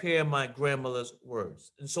 I kept hearing my grandmother's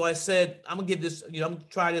words. And so I said, I'm going to give this, I'm going to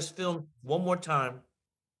try this film one more time.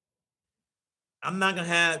 I'm not going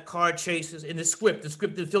to have car chases in the script. The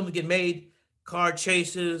script of the film to get made, car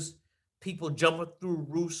chases, people jumping through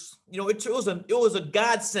roofs. It was a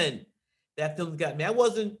godsend that film got me. I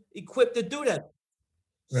wasn't equipped to do that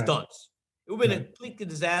stunts. It would have been a complete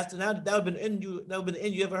disaster. That would have been the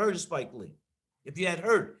end you ever heard of Spike Lee, if you had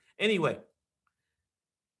heard. Anyway,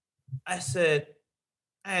 I said,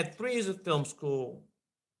 I had 3 years of film school.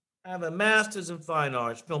 I have a master's in fine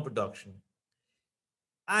arts, film production.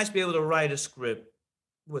 I should be able to write a script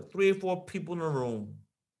with 3 or 4 people in the room.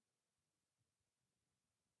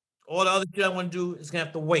 All the other shit I want to do is going to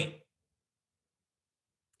have to wait.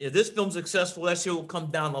 If this film's successful, that shit will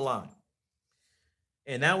come down the line.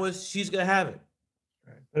 And that was, she's going to have it.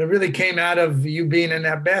 Right. But it really came out of you being in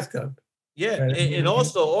that bathtub. Yeah. Right? And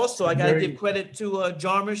also, I got to give credit to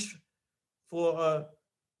Jarmusch for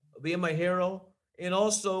being my hero. And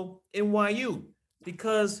also NYU,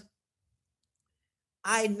 because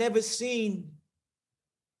I never seen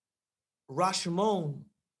Rashomon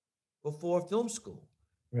before film school.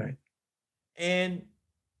 Right. And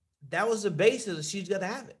that was the basis of she's got to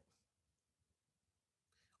have it.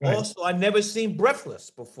 Right. Also, I never seen Breathless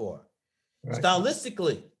before. Right.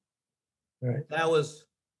 Stylistically, that was,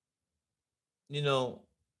 the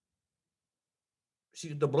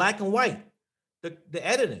black and white, the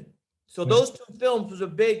editing. So those 2 films was a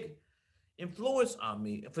big influence on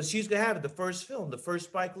me. For She's Gonna Have It, the first film, the first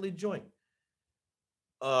Spike Lee joint.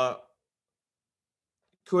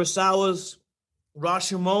 Kurosawa's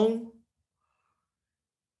Rashomon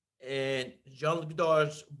and Jean-Luc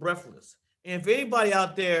Godard's Breathless. And for anybody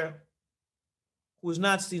out there who has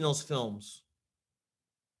not seen those films,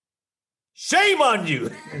 shame on you.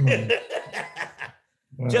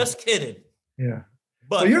 Wow. Just kidding. Yeah.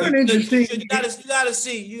 But you're an interesting. You gotta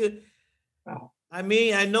see. Wow. I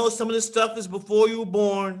mean, I know some of this stuff is before you were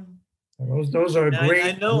born. Those are great.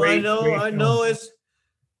 I know. It's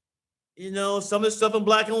some of the stuff in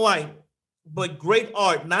black and white, but great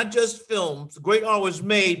art, not just films. Great art was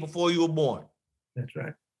made before you were born. That's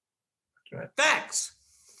right. Facts.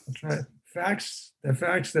 That's right. Facts. The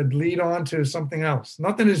facts that lead on to something else.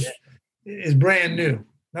 Nothing is brand new.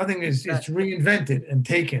 Nothing is it's reinvented and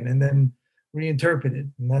taken and then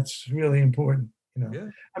reinterpreted, and that's really important. Yeah.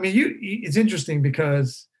 I mean, it's interesting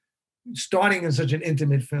because starting in such an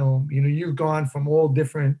intimate film, you've gone from all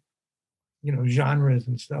different, genres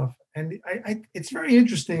and stuff, and it's very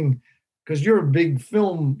interesting because you're a big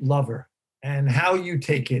film lover and how you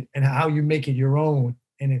take it and how you make it your own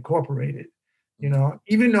and incorporate it.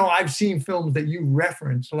 Even though I've seen films that you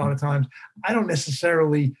reference a lot of times, I don't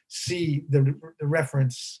necessarily see the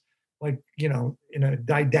reference like, in a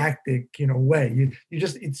didactic, way. You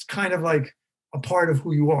just, it's kind of like a part of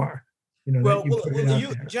who you are. You know, that you put it out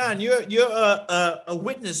there. John, you're a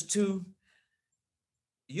witness to.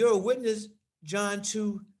 You're a witness, John,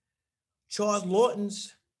 to Charles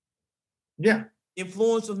Lawton's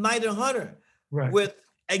influence of Knight and Hunter. Right. With,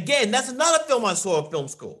 again, that's another film I saw at film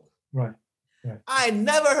school. Right. I had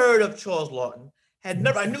never heard of Charles Lawton. I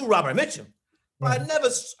knew Robert Mitchum, but I never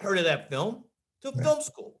heard of that film till film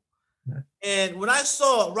school. Right. And when I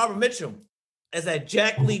saw Robert Mitchum as that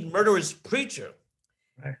Jack Lee murderous preacher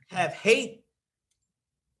have hate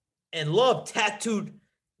and love tattooed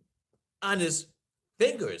on his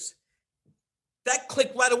fingers, that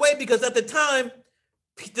clicked right away, because at the time,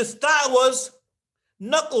 the style was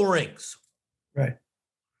knuckle rings. Right.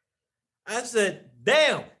 I said,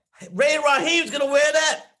 damn, Ray Raheem's gonna wear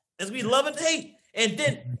that as we love and hate. And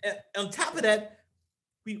then on top of that,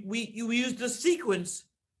 we used the sequence,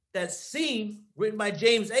 that scene written by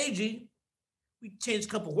James Agee. We changed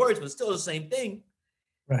a couple words, but still the same thing.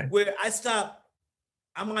 Right. Where I stop,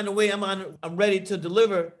 I'm on the way, I'm ready to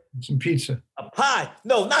deliver some pizza. A pie.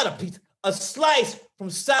 No, not a pizza. A slice from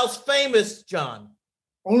South's Famous, John.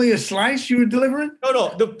 Only a slice you were delivering? No,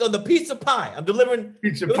 the pizza pie. I'm delivering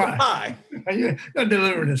pizza pie. You're not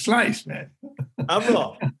delivering a slice, man. I'm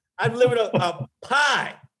wrong. I delivered a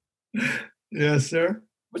pie. Yes, sir.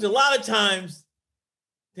 Which a lot of times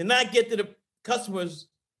did not get to the customers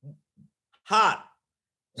hot.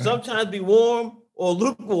 Sometimes be warm or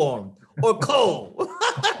lukewarm or cold.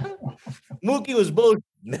 Mookie was bullshit.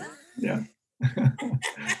 Yeah.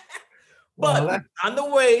 But on the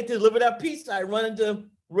way to deliver that pizza, I run into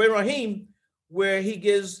Ray Raheem, where he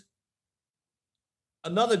gives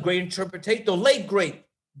another great interpretation, the late great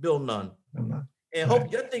Bill Nunn. And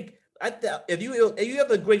if you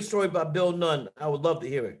have a great story about Bill Nunn, I would love to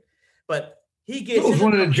hear it. But he gives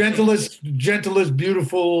one of the gentlest,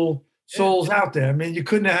 beautiful souls out there. I mean, you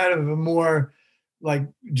couldn't have had a more like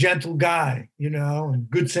gentle guy, and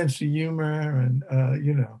good sense of humor, and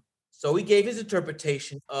So he gave his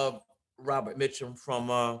interpretation of Robert Mitchum from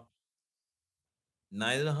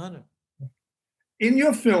Night of the Hunter. In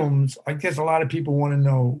your films, I guess a lot of people want to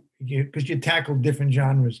know, because you tackle different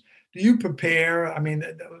genres. Do you prepare? I mean,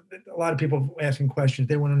 a lot of people asking questions.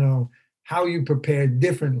 They want to know how you prepare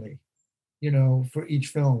differently, for each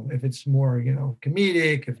film. If it's more,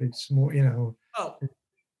 comedic, if it's more, Oh,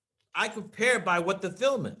 I prepare by what the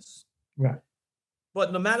film is. Right.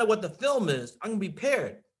 But no matter what the film is, I'm gonna be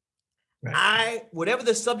prepared. Right. Whatever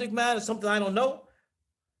the subject matter, something I don't know,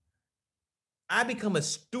 I become a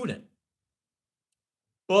student.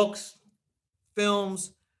 Books,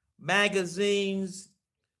 films, magazines,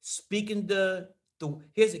 speaking to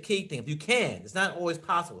here's the key thing. If you can, it's not always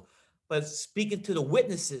possible, but speaking to the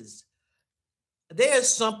witnesses, there's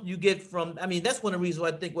something you get from, that's one of the reasons why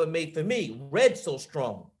I think what made, for me, Red so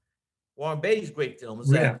strong. Warren Beatty's great film.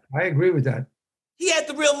 I agree with that. He had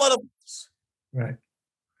the real motherfuckers. Right.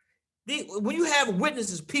 When you have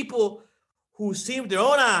witnesses, people who see with their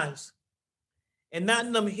own eyes, and not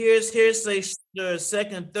in them hearsay,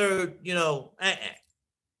 second, third,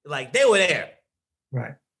 like they were there.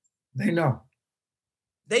 Right. They know.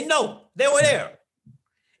 They were there.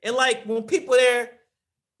 And like when people are there,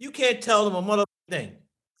 you can't tell them a motherfucking thing.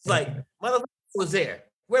 It's like, motherfucker was there.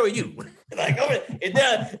 Where were you? Like,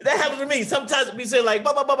 that happens to me. Sometimes we say like,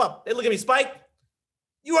 they look at me, Spike,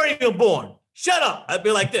 you weren't even born. Shut up. I'd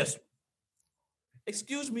be like this.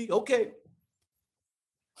 Excuse me, okay.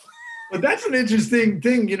 But that's an interesting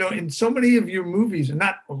thing, in so many of your movies, and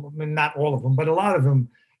not all of them, but a lot of them,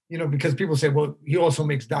 because people say, well, he also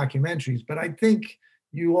makes documentaries, but I think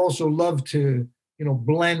you also love to,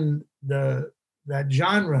 blend that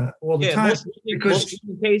genre all the time. Most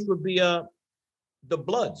case would be the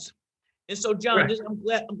Bloods. And so, John,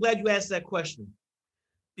 I'm glad you asked that question,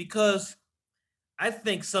 because I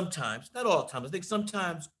think sometimes, not all the time, I think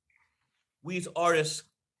sometimes we as artists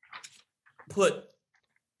put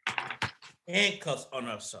handcuffs on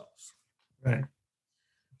ourselves. Right.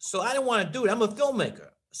 So I didn't want to do it. I'm a filmmaker.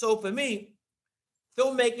 So for me,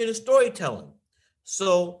 filmmaking is storytelling.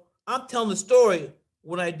 So I'm telling the story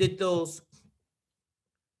when I did those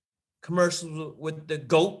commercials with the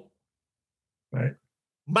GOAT. Right.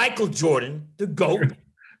 Michael Jordan, the GOAT.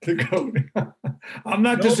 The GOAT. I'm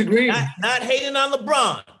not disagreeing. Not hating on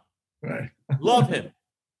LeBron. Right. Love him.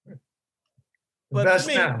 But best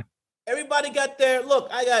for me, now. Everybody got their look.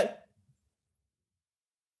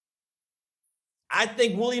 I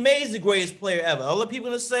think Willie Mays is the greatest player ever. All the people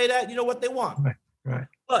gonna say that, you know what they want. Right.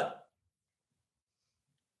 But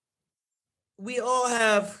we all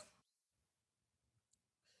have,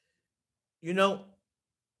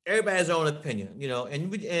 everybody has their own opinion,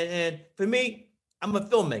 and for me, I'm a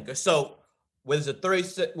filmmaker. So whether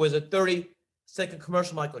it's a 30-second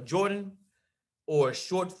commercial Michael Jordan or a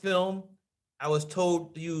short film, I was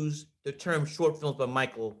told to use the term short films by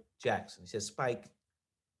Michael Jackson. He said, Spike,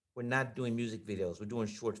 we're not doing music videos. We're doing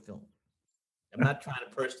short film. I'm not trying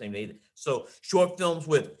to personally either. So short films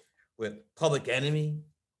with Public Enemy,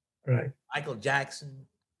 Right. Michael Jackson,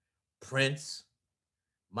 Prince,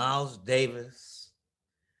 Miles Davis.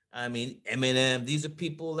 I mean, Eminem. These are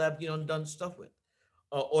people that I've done stuff with,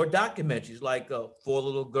 or documentaries like Four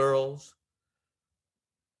Little Girls.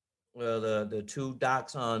 Well, the two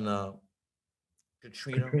docs on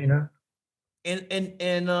Katrina.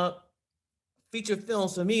 And feature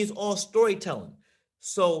films for me is all storytelling.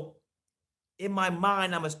 So in my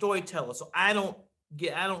mind, I'm a storyteller. So I don't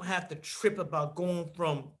have to trip about going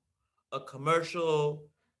from a commercial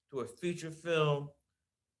to a feature film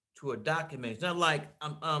to a documentary. It's not like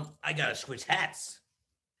I gotta switch hats.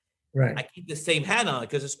 Right. I keep the same hat on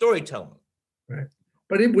because it's storytelling. Right.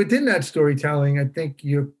 But within that storytelling, I think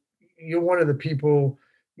you're one of the people,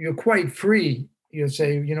 you're quite free. You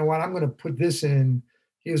say, you know what, I'm going to put this in.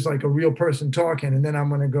 Here's like a real person talking, and then I'm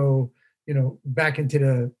going to go, back into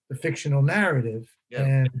the fictional narrative. Yeah.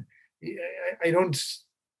 And I don't.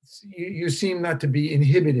 You seem not to be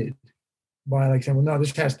inhibited by like saying, well, no,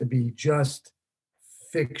 this has to be just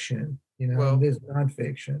fiction. This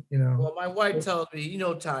nonfiction. Well, my wife tells me,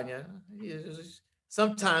 Tanya,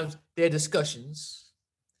 sometimes there are discussions.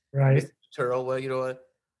 Right. Mr. Turturro, well,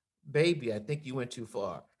 baby, I think you went too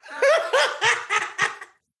far.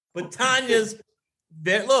 But Tanya's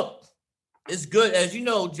there. Look, it's good, as you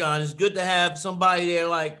know, John. It's good to have somebody there,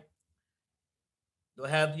 like to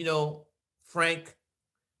have frank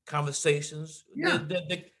conversations. Yeah.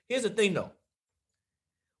 Here's the thing, though.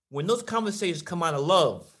 When those conversations come out of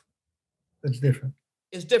love, it's different.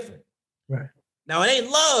 It's different. Right. Now it ain't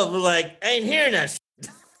love. Like I ain't hearing that.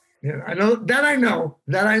 Yeah, I know that. I know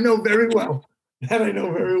very well. That I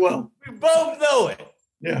know very well. We both know it.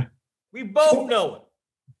 Yeah. We both know it.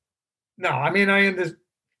 No, I mean, I understand.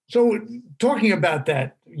 So talking about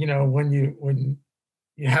that, when you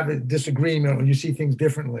have a disagreement or you see things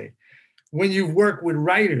differently, when you work with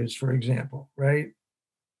writers, for example, right?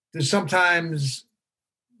 There's sometimes,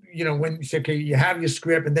 when you say, okay, you have your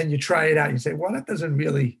script and then you try it out, you say, well, that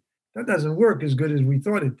doesn't work as good as we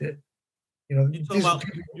thought it did. You're talking about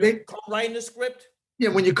co-writing the script? Yeah,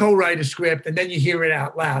 when you co-write a script and then you hear it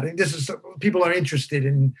out loud, and this is people are interested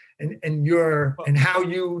in and how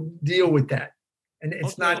you deal with that, and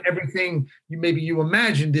it's not everything you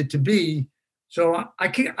imagined it to be. So I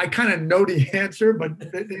kind of know the answer, but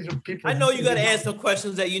these are people. I know you got to ask some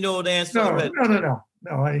questions that you know the answer.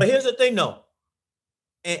 No. But here's the thing, though,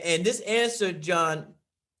 and this answer, John,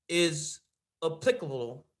 is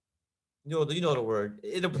applicable. You know the word.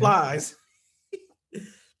 It applies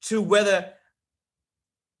to whether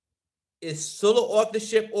it's solo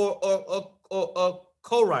authorship or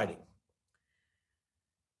co-writing.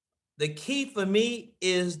 The key for me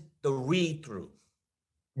is the read-through.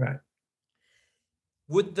 Right.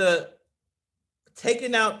 With the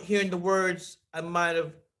taking out, hearing the words I might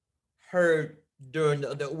have heard during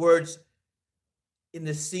the words in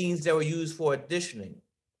the scenes that were used for auditioning.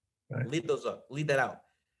 Right. Leave that out.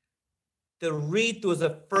 The read-through is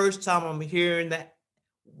the first time I'm hearing the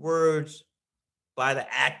words by the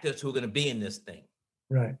actors who are going to be in this thing.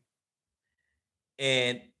 Right.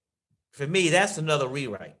 And for me, that's another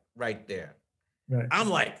rewrite right there. Right. I'm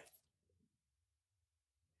like,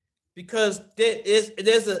 because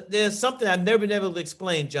there's something I've never been able to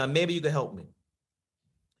explain, John. Maybe you can help me.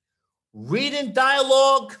 Reading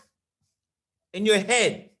dialogue in your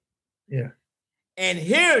head, and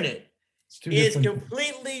hearing it is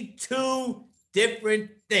completely two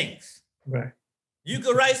different things. Right. You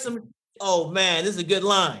could write some. Oh man, this is a good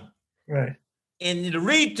line. Right. And the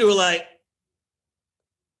read through, like,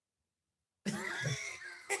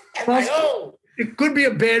 it could be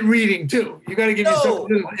a bad reading too. You got to give yourself.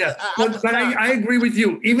 Yeah, but I agree with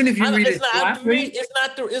you. Even if you read it,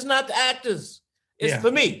 it's not the actors. It's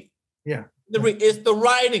for me. Yeah. It's the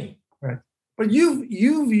writing. Right. But you've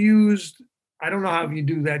used. I don't know how you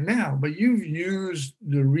do that now, but you've used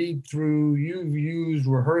the read through. You've used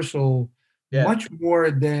rehearsal. Yeah. Much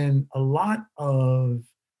more than a lot of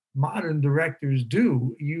modern directors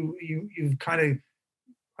do. You've kind of,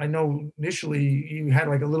 I know initially you had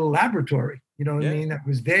like a little laboratory, you know what I mean, that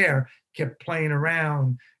was there, kept playing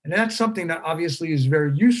around. And that's something that obviously is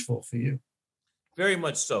very useful for you. Very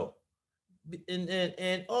much so.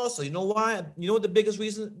 And also, you know why? You know what the biggest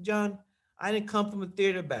reason, John? I didn't come from a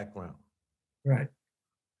theater background. Right.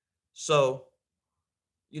 So,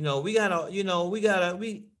 and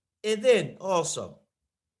then also,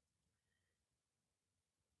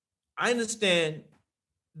 I understand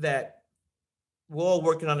that we're all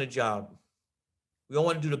working on a job. We all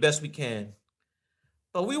want to do the best we can,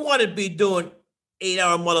 but we want to be doing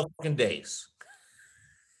 8-hour motherfucking days.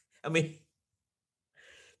 I mean,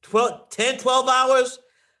 12 hours.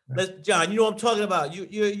 John, you know what I'm talking about.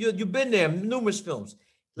 You've been there, numerous films.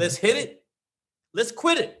 Let's hit it. Let's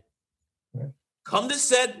quit it. Right. Come to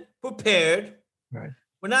set prepared. Right.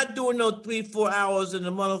 We're not doing no 3-4 hours in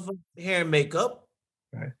the motherfucking hair and makeup.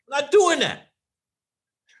 Right. We're not doing that.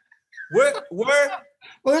 We're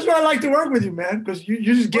Well, that's why I like to work with you, man, because you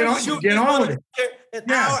just get on with it.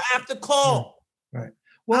 An hour after call. Right.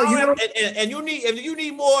 Well, and you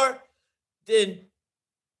need more than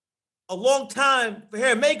a long time for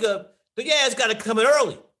hair and makeup, but yeah, it's got to come in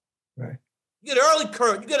early. Right. You get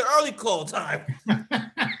an early call time.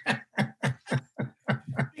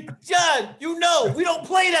 John, we don't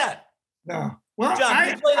play that. No. Well, John,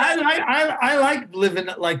 I like living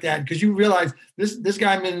like that because you realize this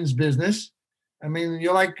guy means business. I mean,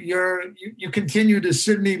 you continue the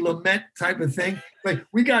Sidney Lumet type of thing. Like,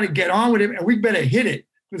 we got to get on with it, and we better hit it.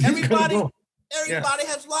 Everybody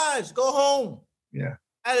has lives. Go home. Yeah.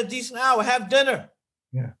 At a decent hour, have dinner.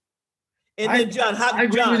 Yeah. And then, John,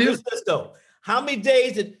 listen to this though. How many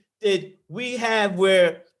days did we have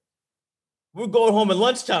where we're going home at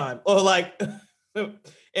lunchtime, or like,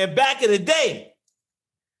 and back in the day,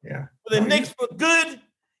 when the Knicks were good,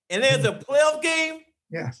 and there's a playoff game.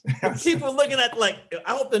 Yes. People looking at like,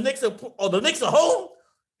 I hope the Knicks are home.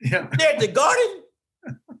 Yeah. They're at the Garden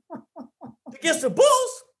against the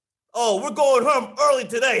Bulls. Oh, we're going home early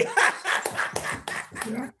today.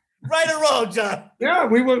 Yeah. Right or wrong, John? Yeah,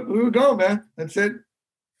 we would go, man. That's it.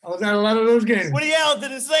 I was at a lot of those games. Woody Allen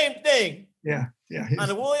did the same thing. Yeah. On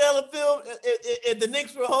the Woody Allen film, if the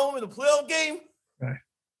Knicks were home in the playoff game, right.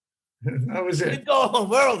 That was it. You go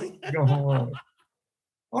home early. Go home early.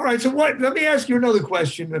 All right. So let me ask you another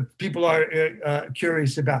question that people are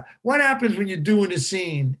curious about. What happens when you're doing a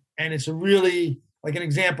scene and it's a really, like an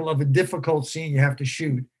example of a difficult scene you have to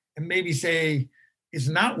shoot, and maybe say it's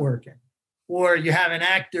not working, or you have an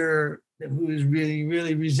actor who is really,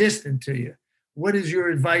 really resistant to you? What is your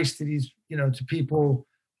advice to these, to people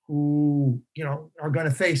who, are going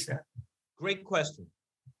to face that? Great question.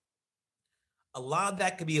 A lot of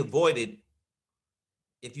that can be avoided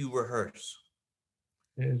if you rehearse.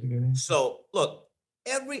 So look,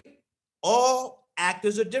 all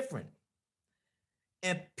actors are different,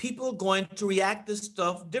 and people are going to react to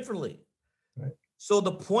stuff differently. Right. So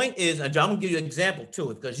the point is, and John, I'm gonna give you an example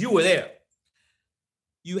too, because you were there.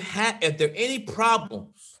 If there are any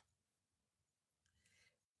problems,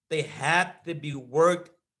 they have to be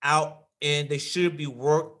worked out, and they should be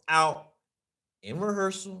worked out in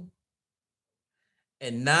rehearsal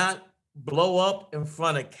and not blow up in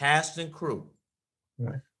front of cast and crew.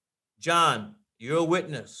 Right. John, you're a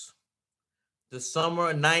witness. The summer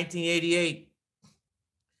of 1988,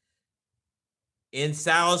 in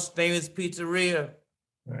Sal's famous pizzeria,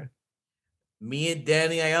 right, me and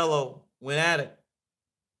Danny Aiello went at it.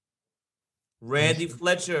 Randy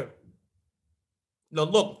Fletcher. No,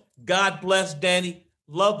 look, God bless Danny,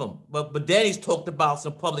 love him. But Danny's talked about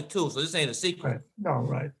some public too, so this ain't a secret. Right. No,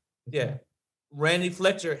 right. Yeah. Randy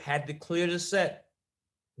Fletcher had to clear the set.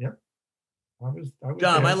 Yep. I was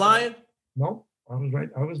John, am I lying? No, I was right.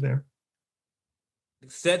 I was there. The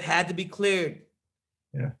set had to be cleared.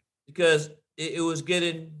 Yeah. Because it was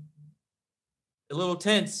getting a little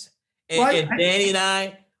tense. And Danny and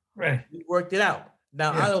I we worked it out.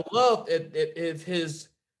 Now, I would love if his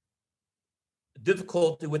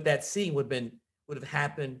difficulty with that scene would have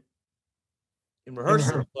happened in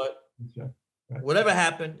rehearsal, but whatever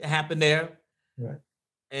happened, it happened there. Right.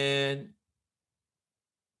 And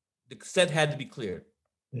the set had to be cleared.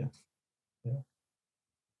 Yeah. Yeah.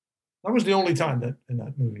 That was the only time that in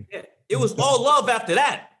that movie. Yeah. It was all love after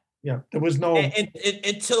that. Yeah. There was no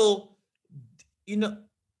until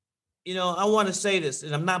I want to say this,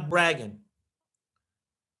 and I'm not bragging,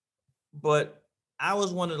 but I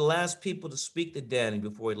was one of the last people to speak to Danny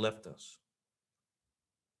before he left us.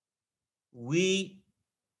 We,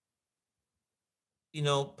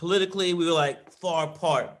 politically we were like far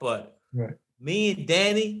apart, but me and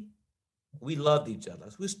Danny, we loved each other.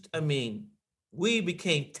 We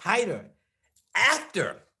became tighter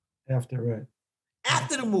after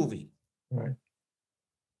the movie. Right.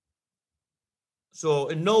 So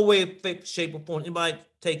in no way, shape, or form, anybody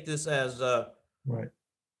take this as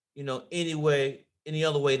any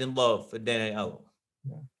other way than love for Danny Aiello.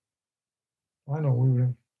 Yeah. I know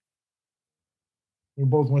we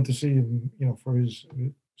both went to see him, for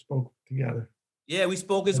we spoke together. Yeah, we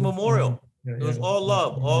spoke his memorial. Yeah, it was all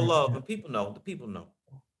love, and the people know.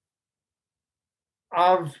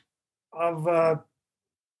 of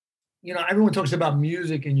everyone talks about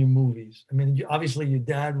music in your movies. I mean, obviously your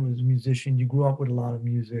dad was a musician. You grew up with a lot of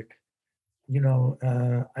music. You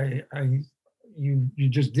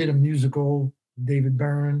just did a musical, David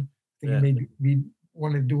Byrne. I think maybe we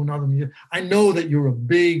want to do another music. I know that you're a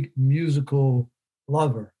big musical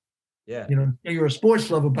lover. Yeah. You're a sports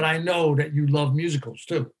lover, but I know that you love musicals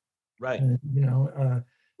too. Right.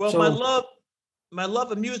 Well, my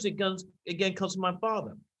love of music comes from my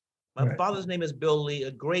father. My father's name is Bill Lee,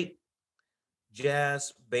 a great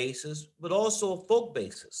jazz bassist, but also a folk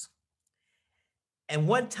bassist. And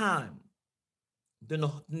one time, during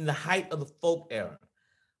the height of the folk era,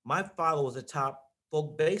 my father was a top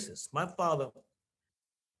folk bassist. My father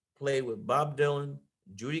played with Bob Dylan,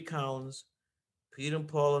 Judy Collins, Peter and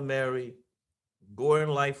Paula Mary, Gordon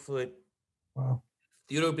Lightfoot, wow,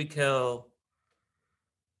 Theodore Bikel,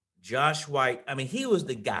 Josh White. I mean, he was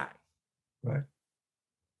the guy. Right.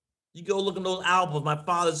 You go look at those albums. My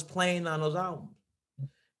father's playing on those albums.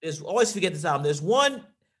 Always forget this album. There's one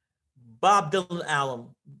Bob Dylan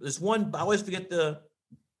album. There's one. I always forget the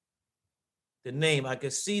name. I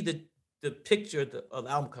can see the picture of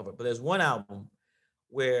the album cover, but there's one album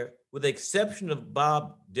where, with the exception of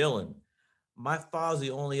Bob Dylan, my father's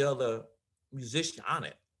the only other musician on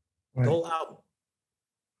it. Right. The whole album.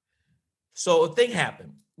 So a thing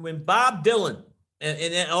happened when Bob Dylan,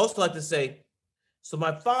 and I also like to say, so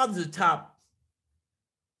my father's the top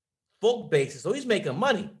folk bassist, so he's making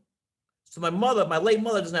money. So my late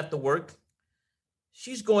mother doesn't have to work.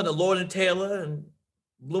 She's going to Lord and Taylor and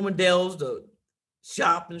Bloomingdale's to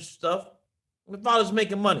shop and stuff. My father's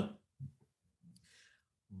making money.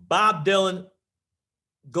 Bob Dylan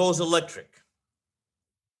goes electric.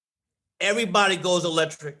 Everybody goes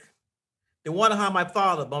electric. They want to hire my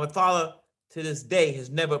father, but my father to this day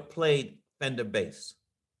has never played Fender bass.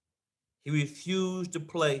 He refused to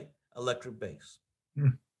play electric bass.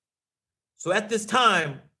 Mm. So at this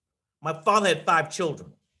time, my father had 5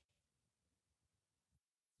 children.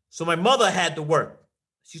 So my mother had to work.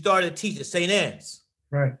 She started to teach at St. Anne's.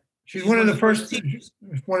 Right. She's one of the first teachers.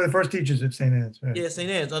 One of the first teachers at St. Anne's. Right. Yeah,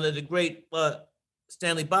 St. Anne's under the great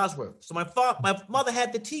Stanley Bosworth. So my mother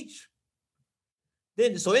had to teach.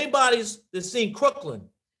 So anybody's that's seen Crooklyn,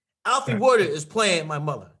 Alfie Werder is playing my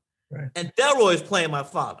mother, and Delroy is playing my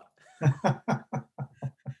father.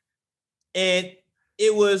 And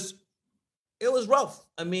it was rough.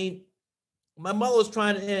 I mean, my mother was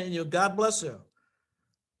trying to, God bless her.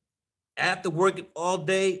 After working all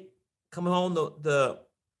day, coming home the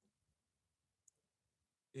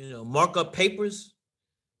mark up papers,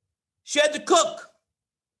 she had to cook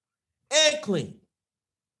and clean.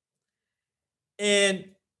 And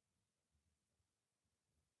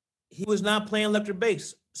he was not playing electric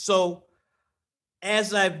bass. So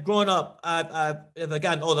as I've grown up, as I've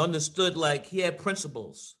gotten older, understood like he had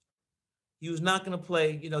principles. He was not going to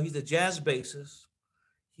play, he's a jazz bassist.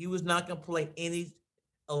 He was not going to play any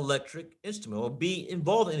electric instrument or be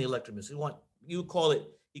involved in any electric instrument. He called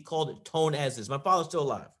it tone as is. My father's still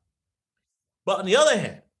alive. But on the other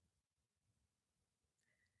hand,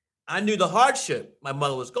 I knew the hardship my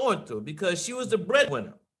mother was going through because she was the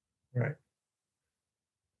breadwinner. Right.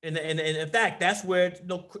 And in fact, that's where,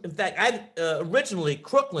 originally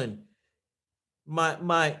Crooklyn,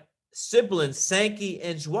 my siblings, Sankey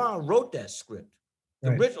and Joie, wrote that script.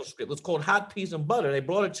 The original script was called Hot Peas and Butter. They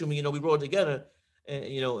brought it to me, we wrote it together,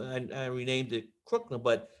 and I renamed it Crooklyn.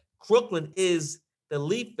 But Crooklyn is the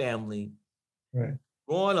Lee family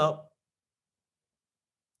growing up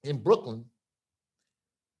in Brooklyn,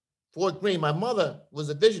 Fort Greene. My mother was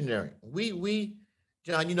a visionary. We,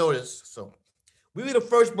 John, you know this, so we were the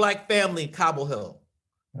first Black family in Cobble Hill,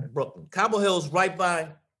 Brooklyn. Cobble Hill is right by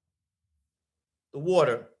the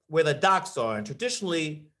water where the docks are. And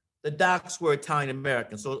traditionally, the docks were Italian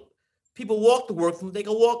American. So people walk to work they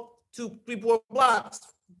can walk 2, 3, 4 blocks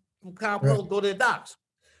from Cobble Hill, go to the docks.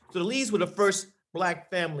 So the Lees were the first Black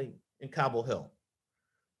family in Cobble Hill.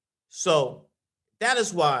 So that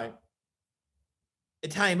is why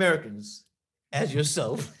Italian Americans, as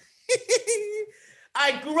yourself,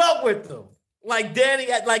 I grew up with them. Like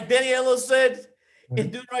Daniela said,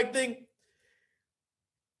 in Do the Right Thing,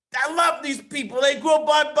 I love these people. They grew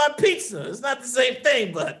up by pizza. It's not the same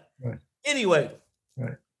thing, but anyway.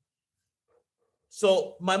 Right.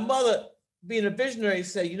 So my mother, being a visionary,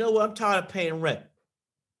 said, you know what? I'm tired of paying rent.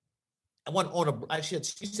 I want to own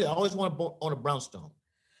she said, I always want to own a brownstone.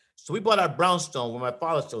 So we bought our brownstone where my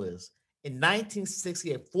father still is in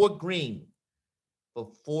 1960 at Fort Greene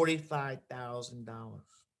for $45,000.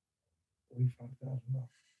 $45,000.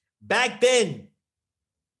 Back then,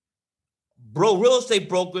 real estate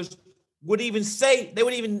brokers would even say, they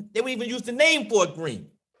would even use the name Fort Greene.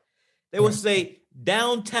 They would say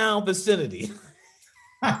downtown vicinity.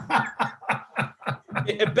 And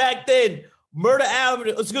back then, Murder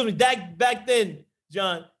Avenue, excuse me, back then,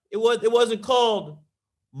 John, it wasn't called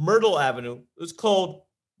Myrtle Avenue. It was called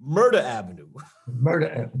Murder Avenue. Murder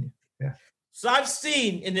Avenue. Yeah. So I've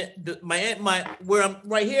seen in my where I'm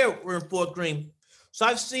right here, we're in Fort Greene. So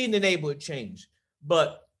I've seen the neighborhood change,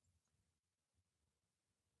 but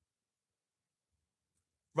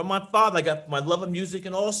from my father, I got my love of music,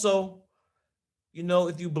 and also,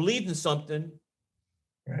 if you believe in something,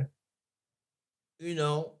 right, you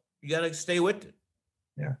gotta stay with it.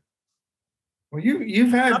 Yeah. Well,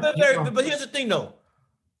 you've had. But here's the thing, though.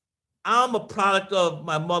 I'm a product of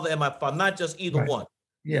my mother and my father, not just either one.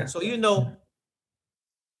 Yeah. So it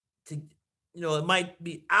might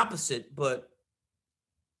be opposite, but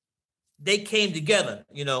they came together,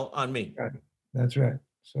 on me. Right. That's right.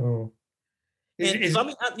 So. I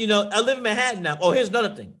live in Manhattan now. Oh, here's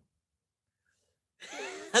another thing.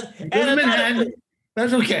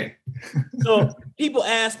 That's okay. So people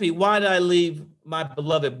ask me, why did I leave my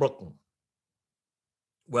beloved Brooklyn?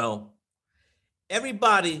 Well,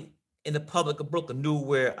 everybody in the public of Brooklyn knew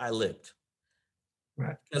where I lived.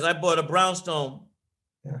 Right. Because I bought a brownstone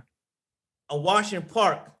on Washington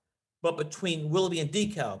Park, but between Willoughby and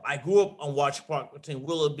DeKalb. I grew up on Washington Park between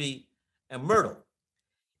Willoughby and Myrtle.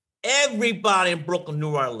 Everybody in Brooklyn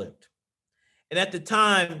knew where I lived. And at the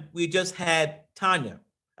time, we just had Tanya.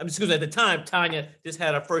 At the time, Tanya just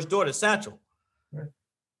had her first daughter, Satchel. Right.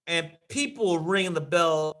 And people were ringing the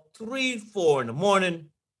bell 3, 4 in the morning.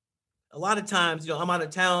 A lot of times, I'm out of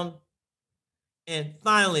town. And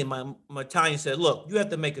finally, my Tanya said, look, you have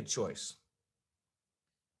to make a choice.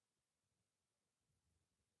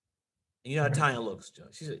 And you know how Tanya looks, John.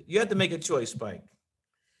 She said, you have to make a choice, Spike.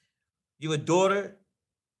 You have a daughter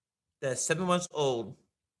that's 7 months old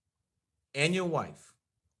and your wife,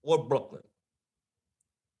 or Brooklyn.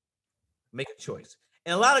 Make a choice.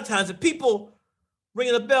 And a lot of times the people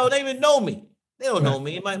ringing the bell, they even know me. They don't know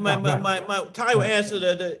me. My Tanya will answer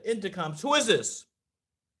the intercoms. Who is this?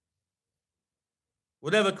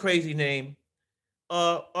 Whatever crazy name.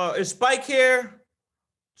 Is Spike here?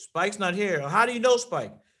 Spike's not here. How do you know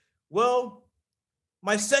Spike? Well,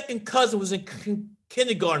 my second cousin was in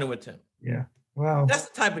kindergarten with him. Yeah. Wow. That's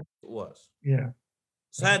the type of it was. Yeah.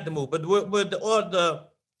 So I had to move. But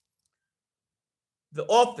the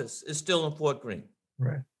office is still in Fort Greene.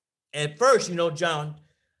 Right. At first, John,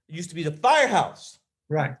 it used to be the firehouse.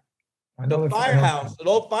 Right. The firehouse, the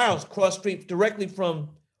old firehouse across the street directly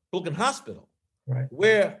from Brooklyn Hospital. Right.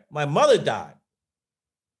 Where my mother died.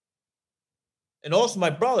 And also my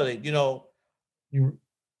brother,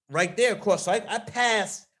 right there across. So I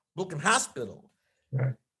passed Brooklyn Hospital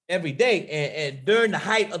every day. And during the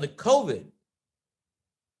height of the COVID,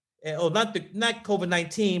 not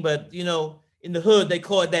COVID-19, but, in the hood, they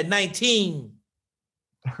call it that 19,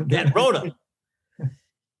 that Rona.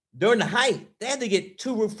 During the height, they had to get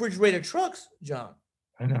 2 refrigerated trucks, John.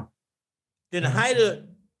 I know. During the height of,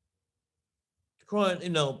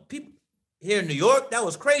 people here in New York, that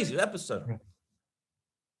was crazy, that episode. Right.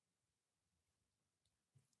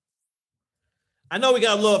 I know we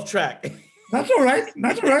got a love track. That's all right.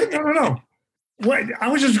 No. Wait, I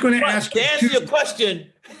was just going to ask you. To answer your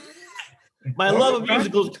question, my love of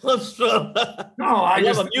musicals comes from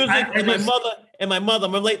love of music and my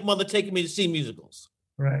late mother taking me to see musicals.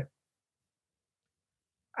 Right.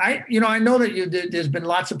 I know that there's been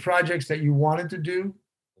lots of projects that you wanted to do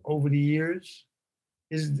over the years,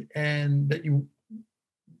 and that you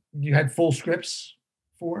had full scripts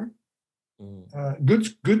for,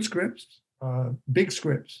 good scripts, big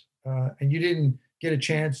scripts, and you didn't get a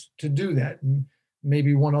chance to do that. And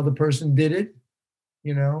maybe one other person did it,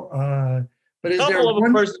 but is there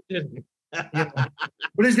one person did it?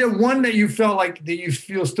 But is there one that you felt like that you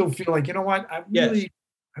still feel like, what, I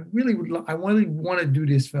really want to do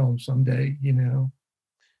this film someday,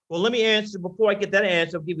 Well, let me answer. Before I get that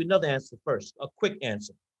answer, I'll give you another answer first, a quick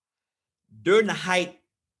answer. During the height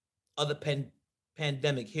of the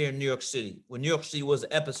pandemic here in New York City, when New York City was the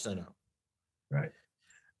epicenter, right,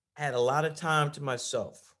 I had a lot of time to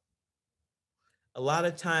myself, a lot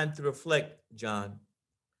of time to reflect, John,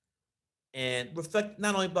 and reflect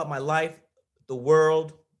not only about my life, the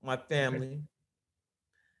world, my family,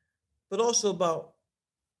 but also about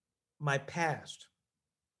my past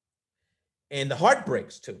and the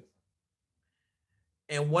heartbreaks too.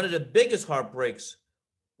 And one of the biggest heartbreaks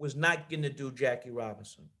was not getting to do Jackie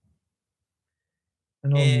Robinson.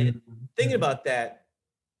 And thinking about that,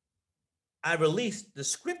 I released the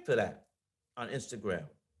script for that on Instagram,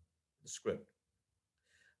 the script.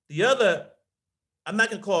 The other, I'm not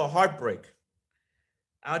gonna call it heartbreak.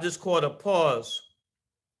 I'll just call it a pause.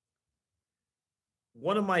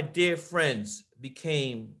 One of my dear friends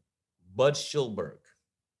became Bud Schulberg,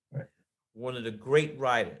 Right. one of the great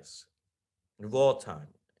writers of all time.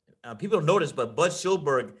 People don't notice, but Bud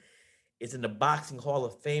Schulberg is in the Boxing Hall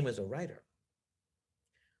of Fame as a writer.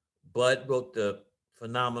 Bud wrote the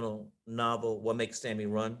phenomenal novel, What Makes Sammy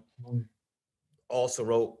Run. Mhm. Also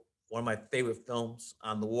wrote one of my favorite films,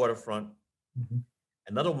 On the Waterfront. Mm-hmm.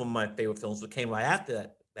 Another one of my favorite films that came right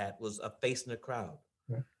after that was A Face in the Crowd.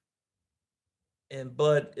 Right. And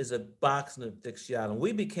Bud is a boxing aficionado. And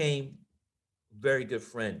we became very good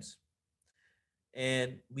friends.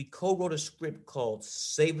 And we co-wrote a script called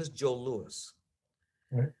Save Us, Joe Louis,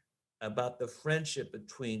 Right. about the friendship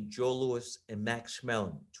between Joe Louis and Max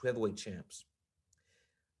Schmeling, two heavyweight champs.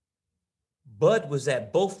 Bud was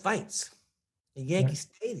at both fights in Yankee Right.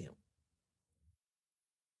 Stadium.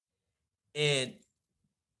 And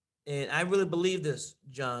I really believe this,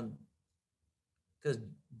 John, because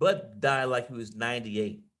Bud died like he was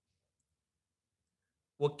 98.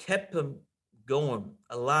 What kept him going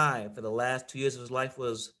alive for the last 2 years of his life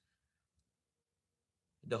was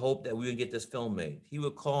the hope that we would get this film made. He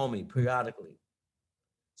would call me periodically.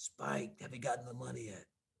 Spike, have you gotten the money yet?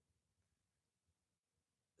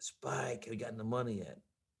 Spike, have you gotten the money yet?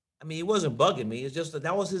 I mean, he wasn't bugging me. It's just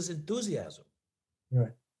that was his enthusiasm.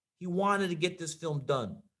 Right. He wanted to get this film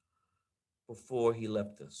done before he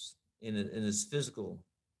left us in his physical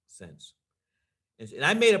sense. And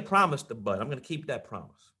I made a promise to Bud. I'm going to keep that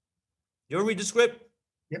promise. You ever read the script?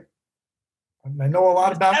 Yep. I know a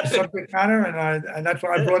lot about the Epic. subject matter, and that's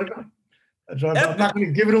why I brought it up. I'm not going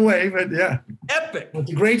to give it away, but yeah. Epic.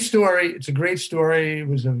 It's a great story. It's a great story. It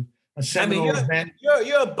was a seminal event.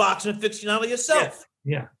 You're a boxing aficionado yourself.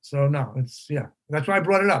 Yeah. So no, that's why I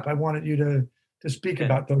brought it up. I wanted you to speak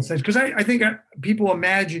about those things because I think people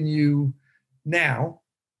imagine you now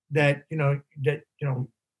that you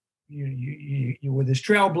were this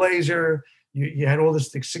trailblazer. You had all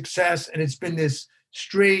this success, and it's been this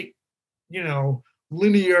straight,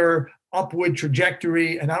 linear upward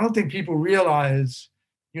trajectory. And I don't think people realize,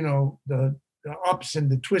 the ups and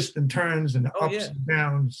the twists and turns and the ups and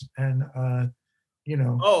downs and I'll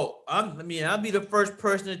be the first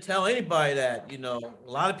person to tell anybody that, a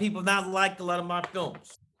lot of people not liked a lot of my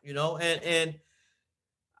films, and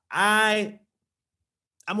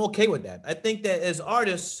I'm okay with that. I think that as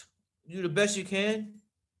artists, you do the best you can.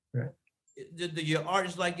 Right. Your art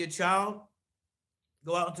is like your child.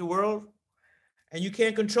 Go out into the world, and you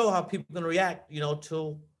can't control how people are gonna react,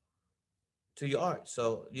 to your art.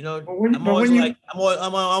 So, I'm always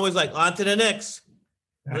like on to the next.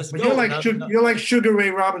 Let's but go. You're like Sugar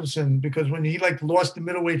Ray Robinson, because when he lost the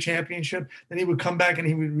middleweight championship, then he would come back and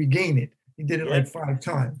he would regain it. He did it like 5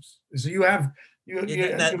 times. So you have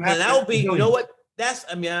that would be, you know what?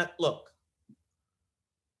 Look,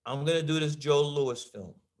 I'm gonna do this Joe Louis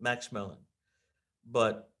film, Max Schmeling,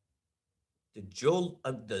 but the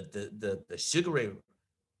Sugar Ray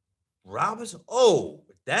Robinson. Oh,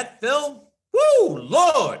 that film! Woo,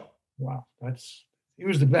 Lord! Wow, he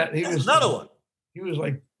was the best. That's another one. He was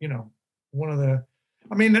like, one of the.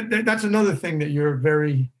 I mean, that's another thing that you're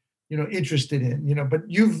very, interested in. But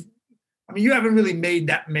you haven't really made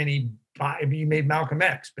that many. You made Malcolm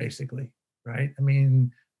X, basically, right? I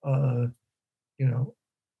mean,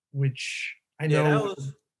 which I know.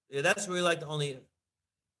 That's really like the only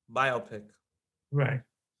biopic. Right.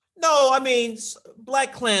 No, I mean,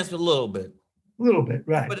 Black Klansman a little bit. A little bit,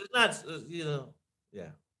 right. But it's not, yeah.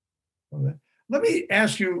 Okay. Let me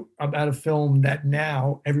ask you about a film that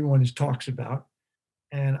now everyone talks about.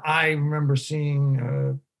 And I remember seeing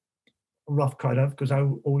a rough cut of, because I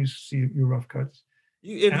always see your rough cuts.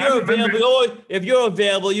 If you're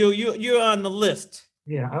available, you're on the list.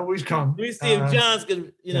 Yeah, I always come. Let me see if John's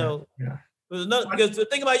gonna, Yeah. Because the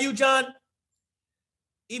thing about you, John,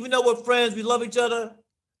 even though we're friends, we love each other.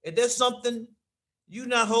 If there's something, you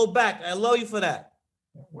not hold back. I love you for that.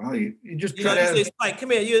 Well, you just try to say, Spike,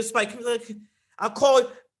 come here. You're Spike. I'll call.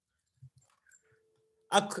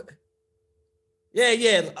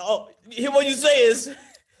 Yeah. Oh, hear what you say is.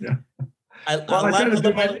 Yeah. I'll call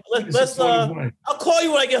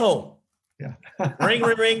you when I get home. Yeah.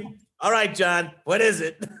 Ring. All right, John. What is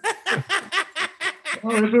it?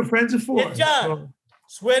 Oh, that's what friends are for. Yeah, John.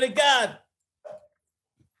 Swear to God,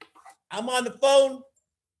 I'm on the phone.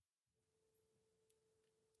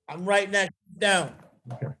 I'm writing that down.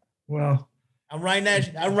 Okay. Well, I'm writing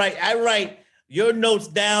that. I write your notes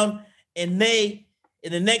down, and the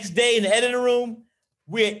next day in the editing room,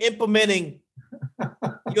 we're implementing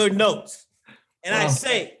your notes. And I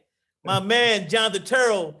say, My man, John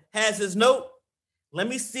Turturro, has his note. Let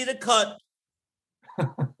me see the cut.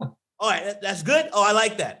 All right, that's good. Oh, I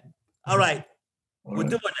like that. All right, we're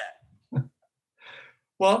doing that.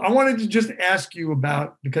 Well, I wanted to just ask you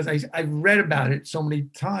about, because I've read about it so many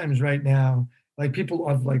times right now, like people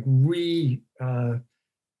have like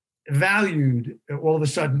valued all of a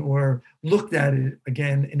sudden or looked at it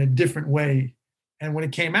again in a different way. And when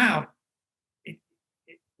it came out,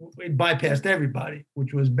 it bypassed everybody,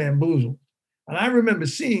 which was Bamboozled. And I remember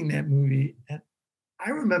seeing that movie, and I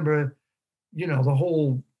remember, the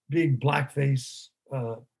whole big blackface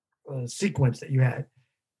sequence that you had.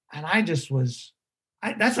 And I just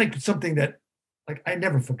that's like something that like I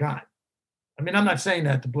never forgot. I mean, I'm not saying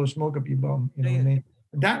that to blow smoke up your bum, you know what I mean?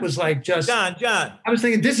 That was like just John. I was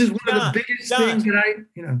thinking this is one of the biggest things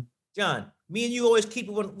that John, me and you always keep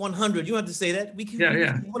it 100. You don't have to say that. We keep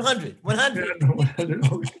 100.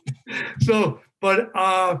 So, but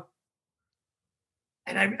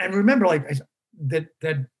and I remember like that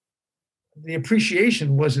the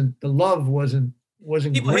appreciation wasn't, the love wasn't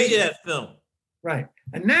people great. hated that film. Right.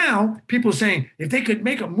 And now people are saying if they could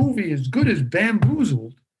make a movie as good as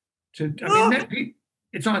Bamboozled,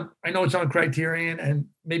 it's on, I know it's on Criterion and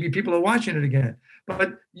maybe people are watching it again,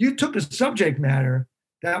 but you took a subject matter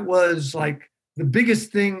that was like the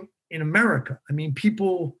biggest thing in America. I mean,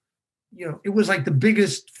 people, it was like the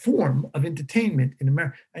biggest form of entertainment in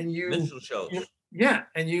America. And minstrel shows.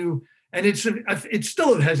 And it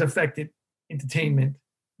still has affected entertainment,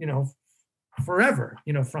 forever,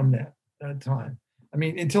 from that time. I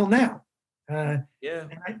mean, until now. And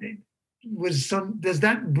I think does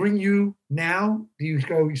that bring you now? Do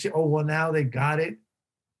you say, oh, well, now they got it?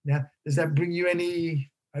 Now, does that bring you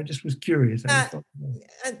any? I just was curious.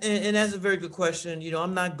 And that's a very good question.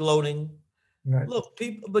 I'm not gloating. Right. Look,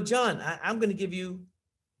 people, but John, I'm going to give you,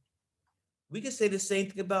 we could say the same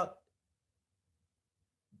thing about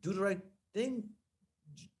Do the Right Thing,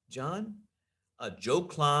 John. Joe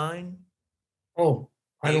Klein. Oh,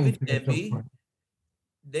 David Debbie.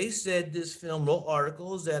 They said this film, wrote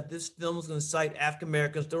articles that this film was going to incite African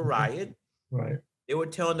Americans to riot. Right. They were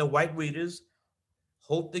telling the white readers,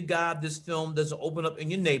 hope to God this film doesn't open up in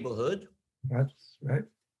your neighborhood. That's right.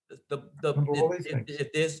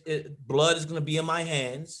 If there's blood is going to be in my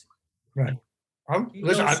hands. Right.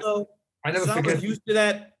 Listen, I never forget. I was used to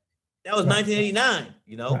that. That was 1989.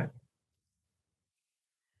 Right.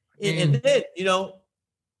 And then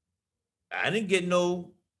I didn't get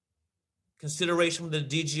no consideration from the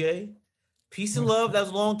DGA. Peace and love. That was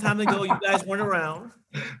a long time ago. You guys weren't around.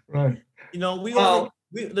 Right. The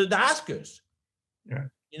Oscars. Yeah.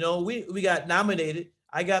 We got nominated.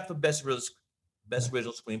 I got for best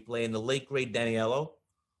original screenplay, and the late great Daniello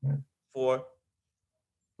for.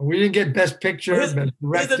 We didn't get best picture, best director.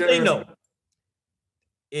 Here's the thing, no.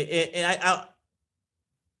 And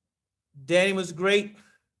Danny was great,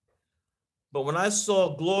 but when I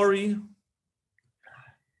saw Glory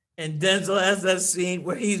and Denzel has that scene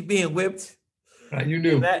where he's being whipped, you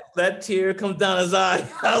knew that tear comes down his eye.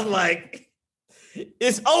 I was like,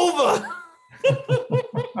 it's over.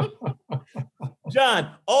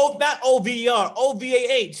 John, not OVR,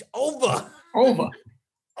 OVAH, over.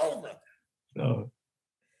 So.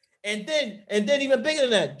 And then even bigger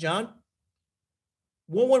than that, John.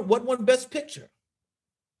 What won Best Picture?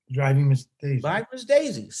 Driving Miss Daisy. Driving Miss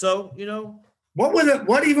Daisy. So what were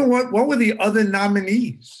the other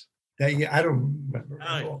nominees that I don't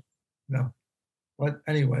remember. No, but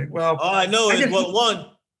anyway, well, all I know is what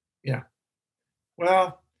won. Yeah.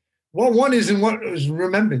 Well, what won isn't what was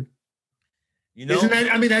remembered. Isn't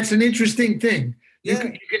that? I mean, that's an interesting thing. Yeah.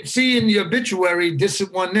 You can see in the obituary this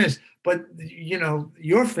won this, but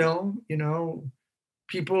your film,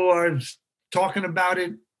 people are talking about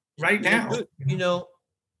it right now.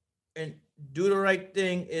 And Do the Right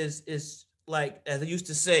Thing is like, as I used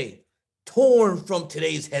to say, torn from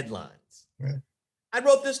today's headlines. Right. I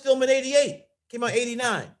wrote this film in 88, came out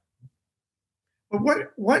 89.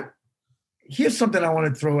 But what? Here's something I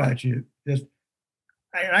want to throw at you.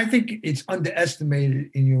 I think it's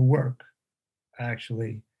underestimated in your work,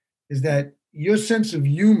 actually, is that your sense of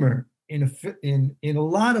humor in a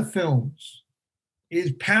lot of films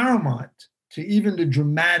is paramount to even the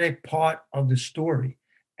dramatic part of the story.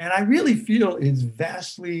 And I really feel it's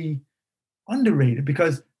vastly underrated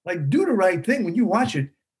because, like, Do the Right Thing, when you watch it,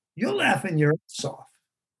 you're laughing your ass off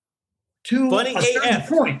to Funny a certain AF.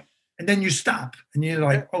 point, and then you stop, and you're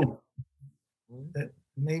like, oh, that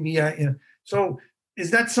maybe So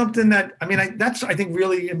is that something that, that's, I think,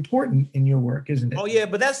 really important in your work, isn't it? Oh yeah,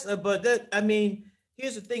 but here's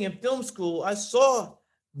the thing. In film school, I saw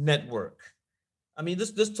network. I mean,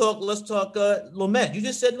 let's talk Lumet. You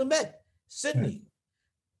just said Lumet. Sydney. Right.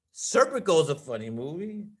 Serpico's a funny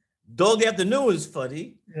movie. Dog Afternoon is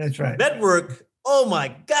funny. That's right. Network, oh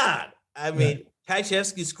my God. I mean,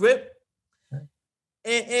 Tchaikovsky's script. Right.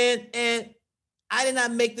 And I did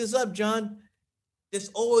not make this up, John. There's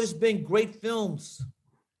always been great films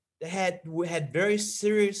that had very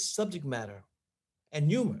serious subject matter and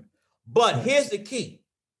humor. But here's the key.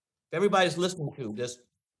 If everybody's listening to this,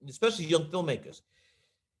 especially young filmmakers,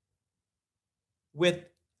 with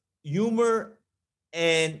humor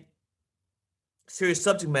and serious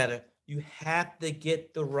subject matter, you have to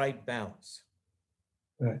get the right balance.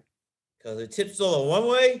 Right. Because it tips over one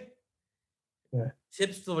way,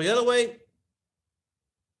 tips over the other way,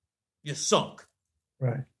 you're sunk.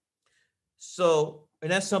 Right. So,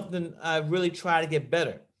 and that's something I really try to get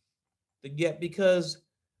better to get, because,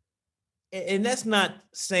 and that's not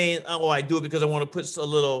saying, oh, I do it because I want to put a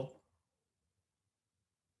little,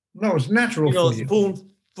 no, it's natural. A spoonful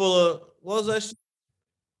of, what was that?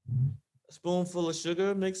 A spoonful of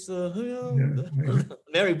sugar makes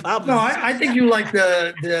Mary Poppins. No, I think you like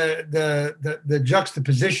the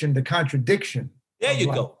juxtaposition, the contradiction. There you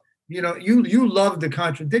go. You love the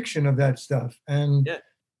contradiction of that stuff, and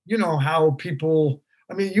you know how people.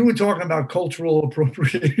 I mean, you were talking about cultural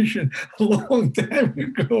appropriation a long time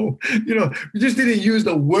ago. You just didn't use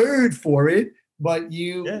the word for it, but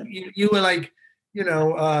you were like,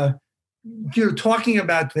 talking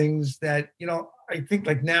about things that, I think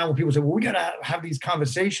like now when people say, well, we got to have these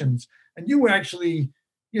conversations. And you were actually,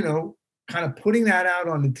 kind of putting that out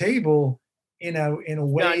on the table in a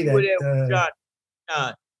way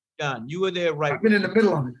John, you were there right. I've been in the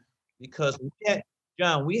middle of it. Because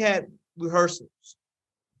we had rehearsals.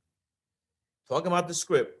 Talking about the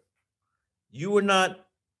script. You were not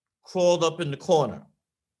crawled up in the corner.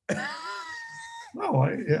 No,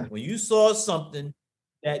 When you saw something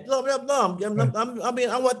that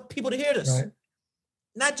I want people to hear this. Right.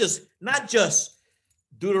 Not just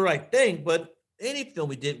do the right thing, but any film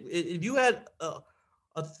we did. If you had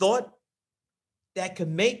a thought that could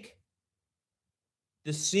make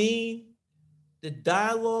the scene, the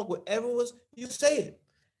dialogue, whatever it was, you say it.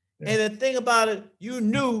 Yeah. And the thing about it, you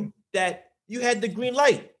knew that you had the green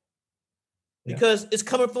light because it's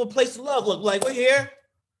coming from a place of love. Look, like we're here.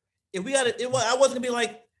 If we got it, I wasn't gonna be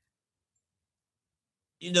like,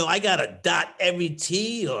 I gotta dot every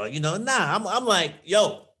T or I'm like,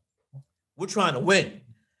 yo, we're trying to win,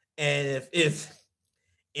 and if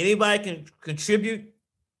anybody can contribute,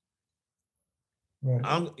 right.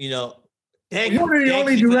 I'm thank you're one of the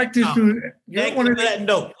only directors who. Thank you for that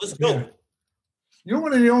note. Let's go. Yeah. You're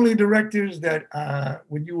one of the only directors that,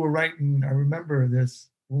 when you were writing, I remember this,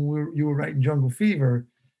 when you were writing Jungle Fever,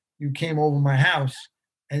 you came over my house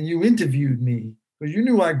and you interviewed me, because you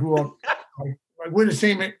knew I grew up, like we're the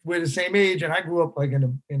same age, and I grew up like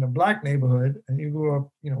in a black neighborhood, and you grew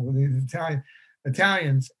up, with these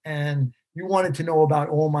Italians, and you wanted to know about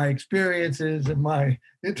all my experiences and my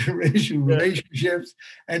interracial relationships.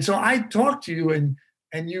 And so I talked to you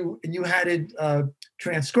and you had it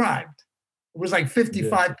transcribed. It was like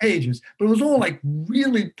 55 pages, but it was all like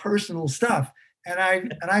really personal stuff. And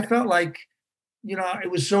I felt like,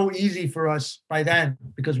 it was so easy for us by then,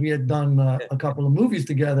 because we had done a couple of movies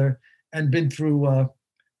together and been through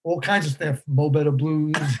all kinds of stuff, Mo Better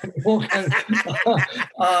Blues, all kinds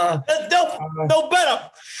of, no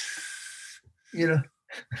better.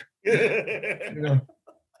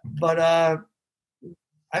 But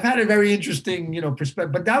I've had a very interesting,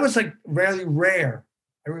 perspective, but that was like really rare.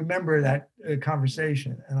 I remember that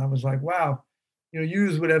conversation, and I was like, wow,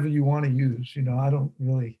 use whatever you want to use. I don't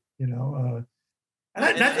really, and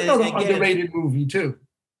that's another underrated movie too.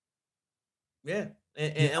 Yeah.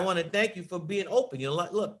 And I want to thank you for being open.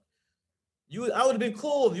 Look, I would have been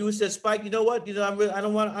cool if you would said, Spike, you know what? I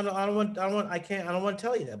don't want to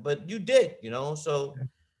tell you that, but you did, so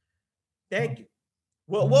thank you.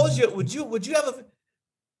 Well, what was would you have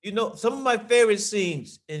some of my favorite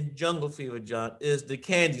scenes in Jungle Fever, John, is the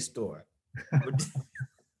candy store.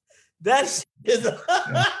 That's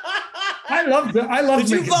I love Did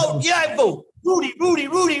you vote? Yeah, I vote. Rudy.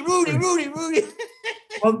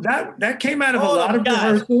 Well, that came out of a lot of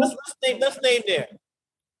rehearsals. Let's name there.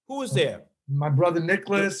 Who was there? My brother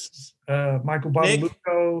Nicholas, Michael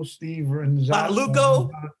Babaluco, Steve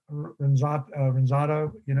Renzato,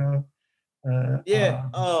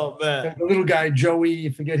 oh man, the little guy Joey,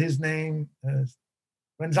 you forget his name,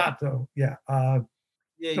 Renzato.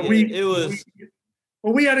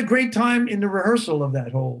 We had a great time in the rehearsal of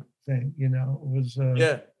that whole thing. It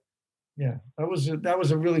was that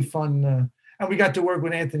was a really fun, and we got to work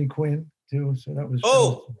with Anthony Quinn too. So that was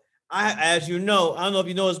as you know, I don't know if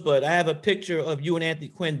you know this, but I have a picture of you and Anthony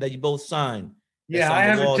Quinn that you both signed. Yeah, I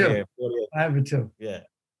have it too. Here. I have it too. Yeah.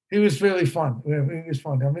 It was really fun. It was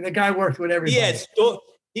fun. I mean, the guy worked with everybody. I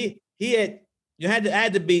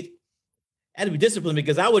had to be disciplined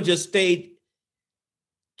because I would just stay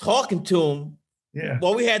talking to him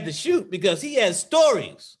while we had to shoot because he had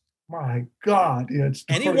stories. My God. Yeah,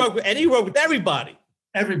 and he worked with everybody.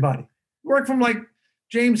 Everybody. Worked from like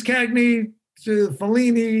James Cagney to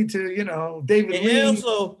Fellini to, David Lee. And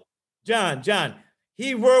also, John,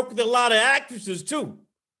 he worked with a lot of actresses too.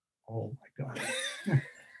 Oh my God.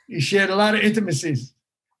 He shared a lot of intimacies.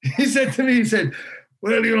 He said to me,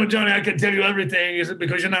 well, Johnny, I can tell you everything. Is it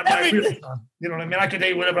because you're not my real son? You know what I mean? I can tell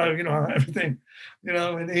you whatever, everything. And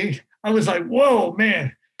I was like, whoa,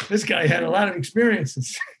 man, this guy had a lot of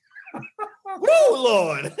experiences. Woo,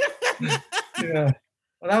 Lord. Yeah.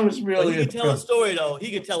 Well, that was really. But he could tell a story, though.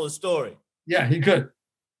 He could tell a story. Yeah, he could.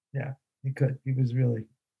 Yeah, he could. He was really.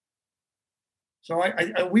 So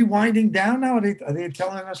are we winding down now? Are they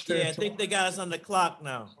telling us to? Yeah, I think they got us on the clock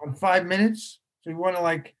now. On 5 minutes. So you want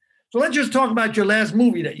to So let's just talk about your last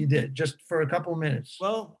movie that you did, just for a couple of minutes.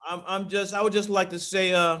 Well, I would just like to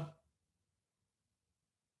say,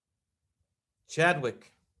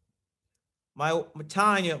 Chadwick,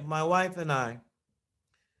 Tanya, my wife and I,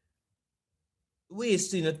 we had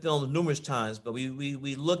seen the film numerous times, but we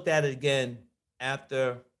looked at it again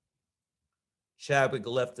after Chadwick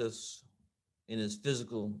left us in his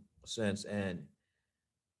physical sense, and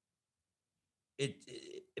it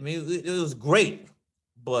was great,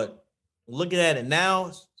 but looking at it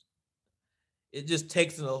now, it just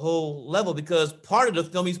takes it a whole level because part of the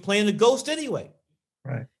film he's playing the ghost anyway.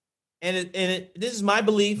 Right. And this is my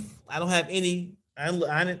belief. I don't have any. I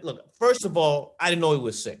didn't look. First of all, I didn't know he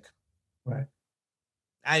was sick. Right.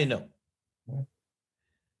 I didn't know. Right.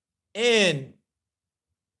 And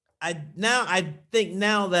I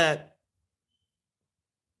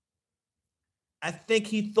think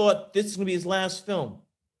he thought this was gonna be his last film.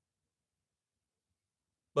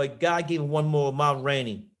 But God gave him one more, Ma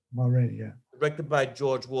Rainey. Ma Rainey, yeah. Directed by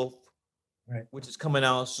George Wolfe, right? Which is coming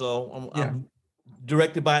out. So I'm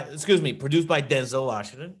produced by Denzel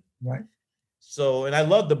Washington. Right. So, and I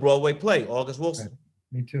love the Broadway play, August Wilson.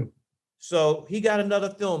 Right. Me too. So he got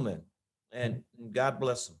another film in, and God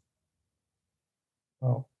bless him.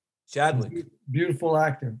 Oh, Chadwick. Beautiful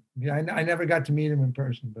actor. Yeah, I never got to meet him in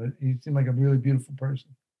person, but he seemed like a really beautiful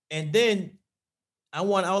person. And then I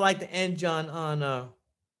would like to end, John, on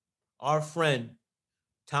our friend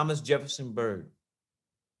Thomas Jefferson Byrd.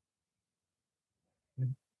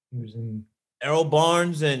 He was in Errol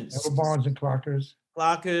Barnes and Clockers,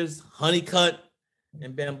 Honeycut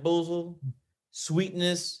and Bamboozle,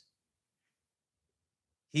 Sweetness.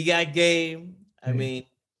 He Got Game. I mean,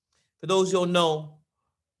 for those who don't know,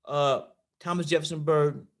 Thomas Jefferson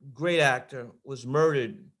Byrd, great actor, was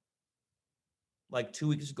murdered like 2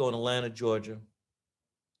 weeks ago in Atlanta, Georgia.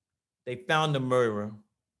 They found the murderer,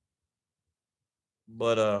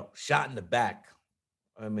 but shot in the back.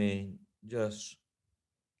 I mean, just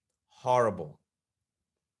horrible.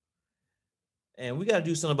 And we got to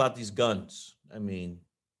do something about these guns. I mean,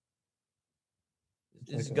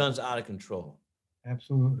 these guns are out of control.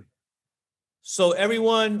 Absolutely. So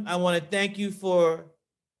everyone, I want to thank you for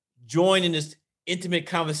joining this intimate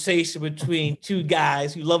conversation between two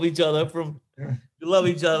guys who love each other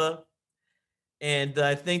And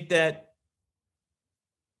I think that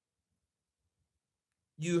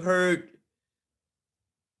you heard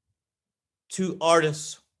two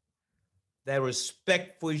artists that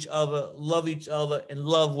respect for each other, love each other, and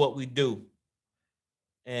love what we do.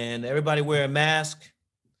 And everybody wear a mask,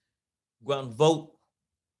 go out and vote,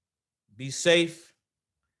 be safe,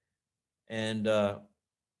 and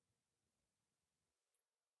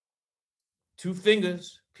two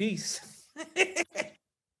fingers, peace.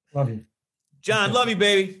 Love you. John, love you,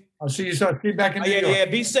 baby. I'll see you soon. See you back in New York. Yeah,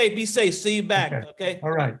 be safe, be safe. See you back, okay?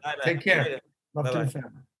 All right. Bye, take care. Love to the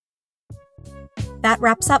family. That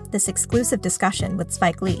wraps up this exclusive discussion with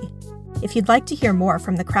Spike Lee. If you'd like to hear more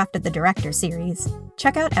from the Craft of the Director series,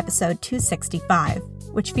 check out episode 265,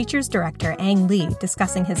 which features director Ang Lee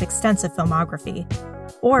discussing his extensive filmography.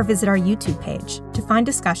 Or visit our YouTube page to find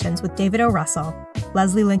discussions with David O. Russell,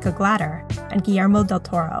 Leslie Linka Glatter, and Guillermo del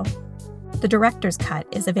Toro. The Director's Cut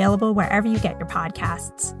is available wherever you get your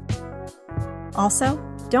podcasts. Also,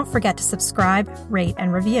 don't forget to subscribe, rate,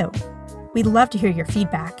 and review. We'd love to hear your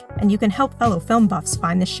feedback, and you can help fellow film buffs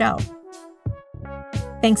find the show.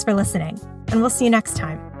 Thanks for listening, and we'll see you next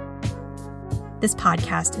time. This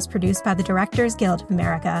podcast is produced by the Directors Guild of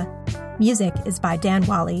America. Music is by Dan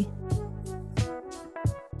Wally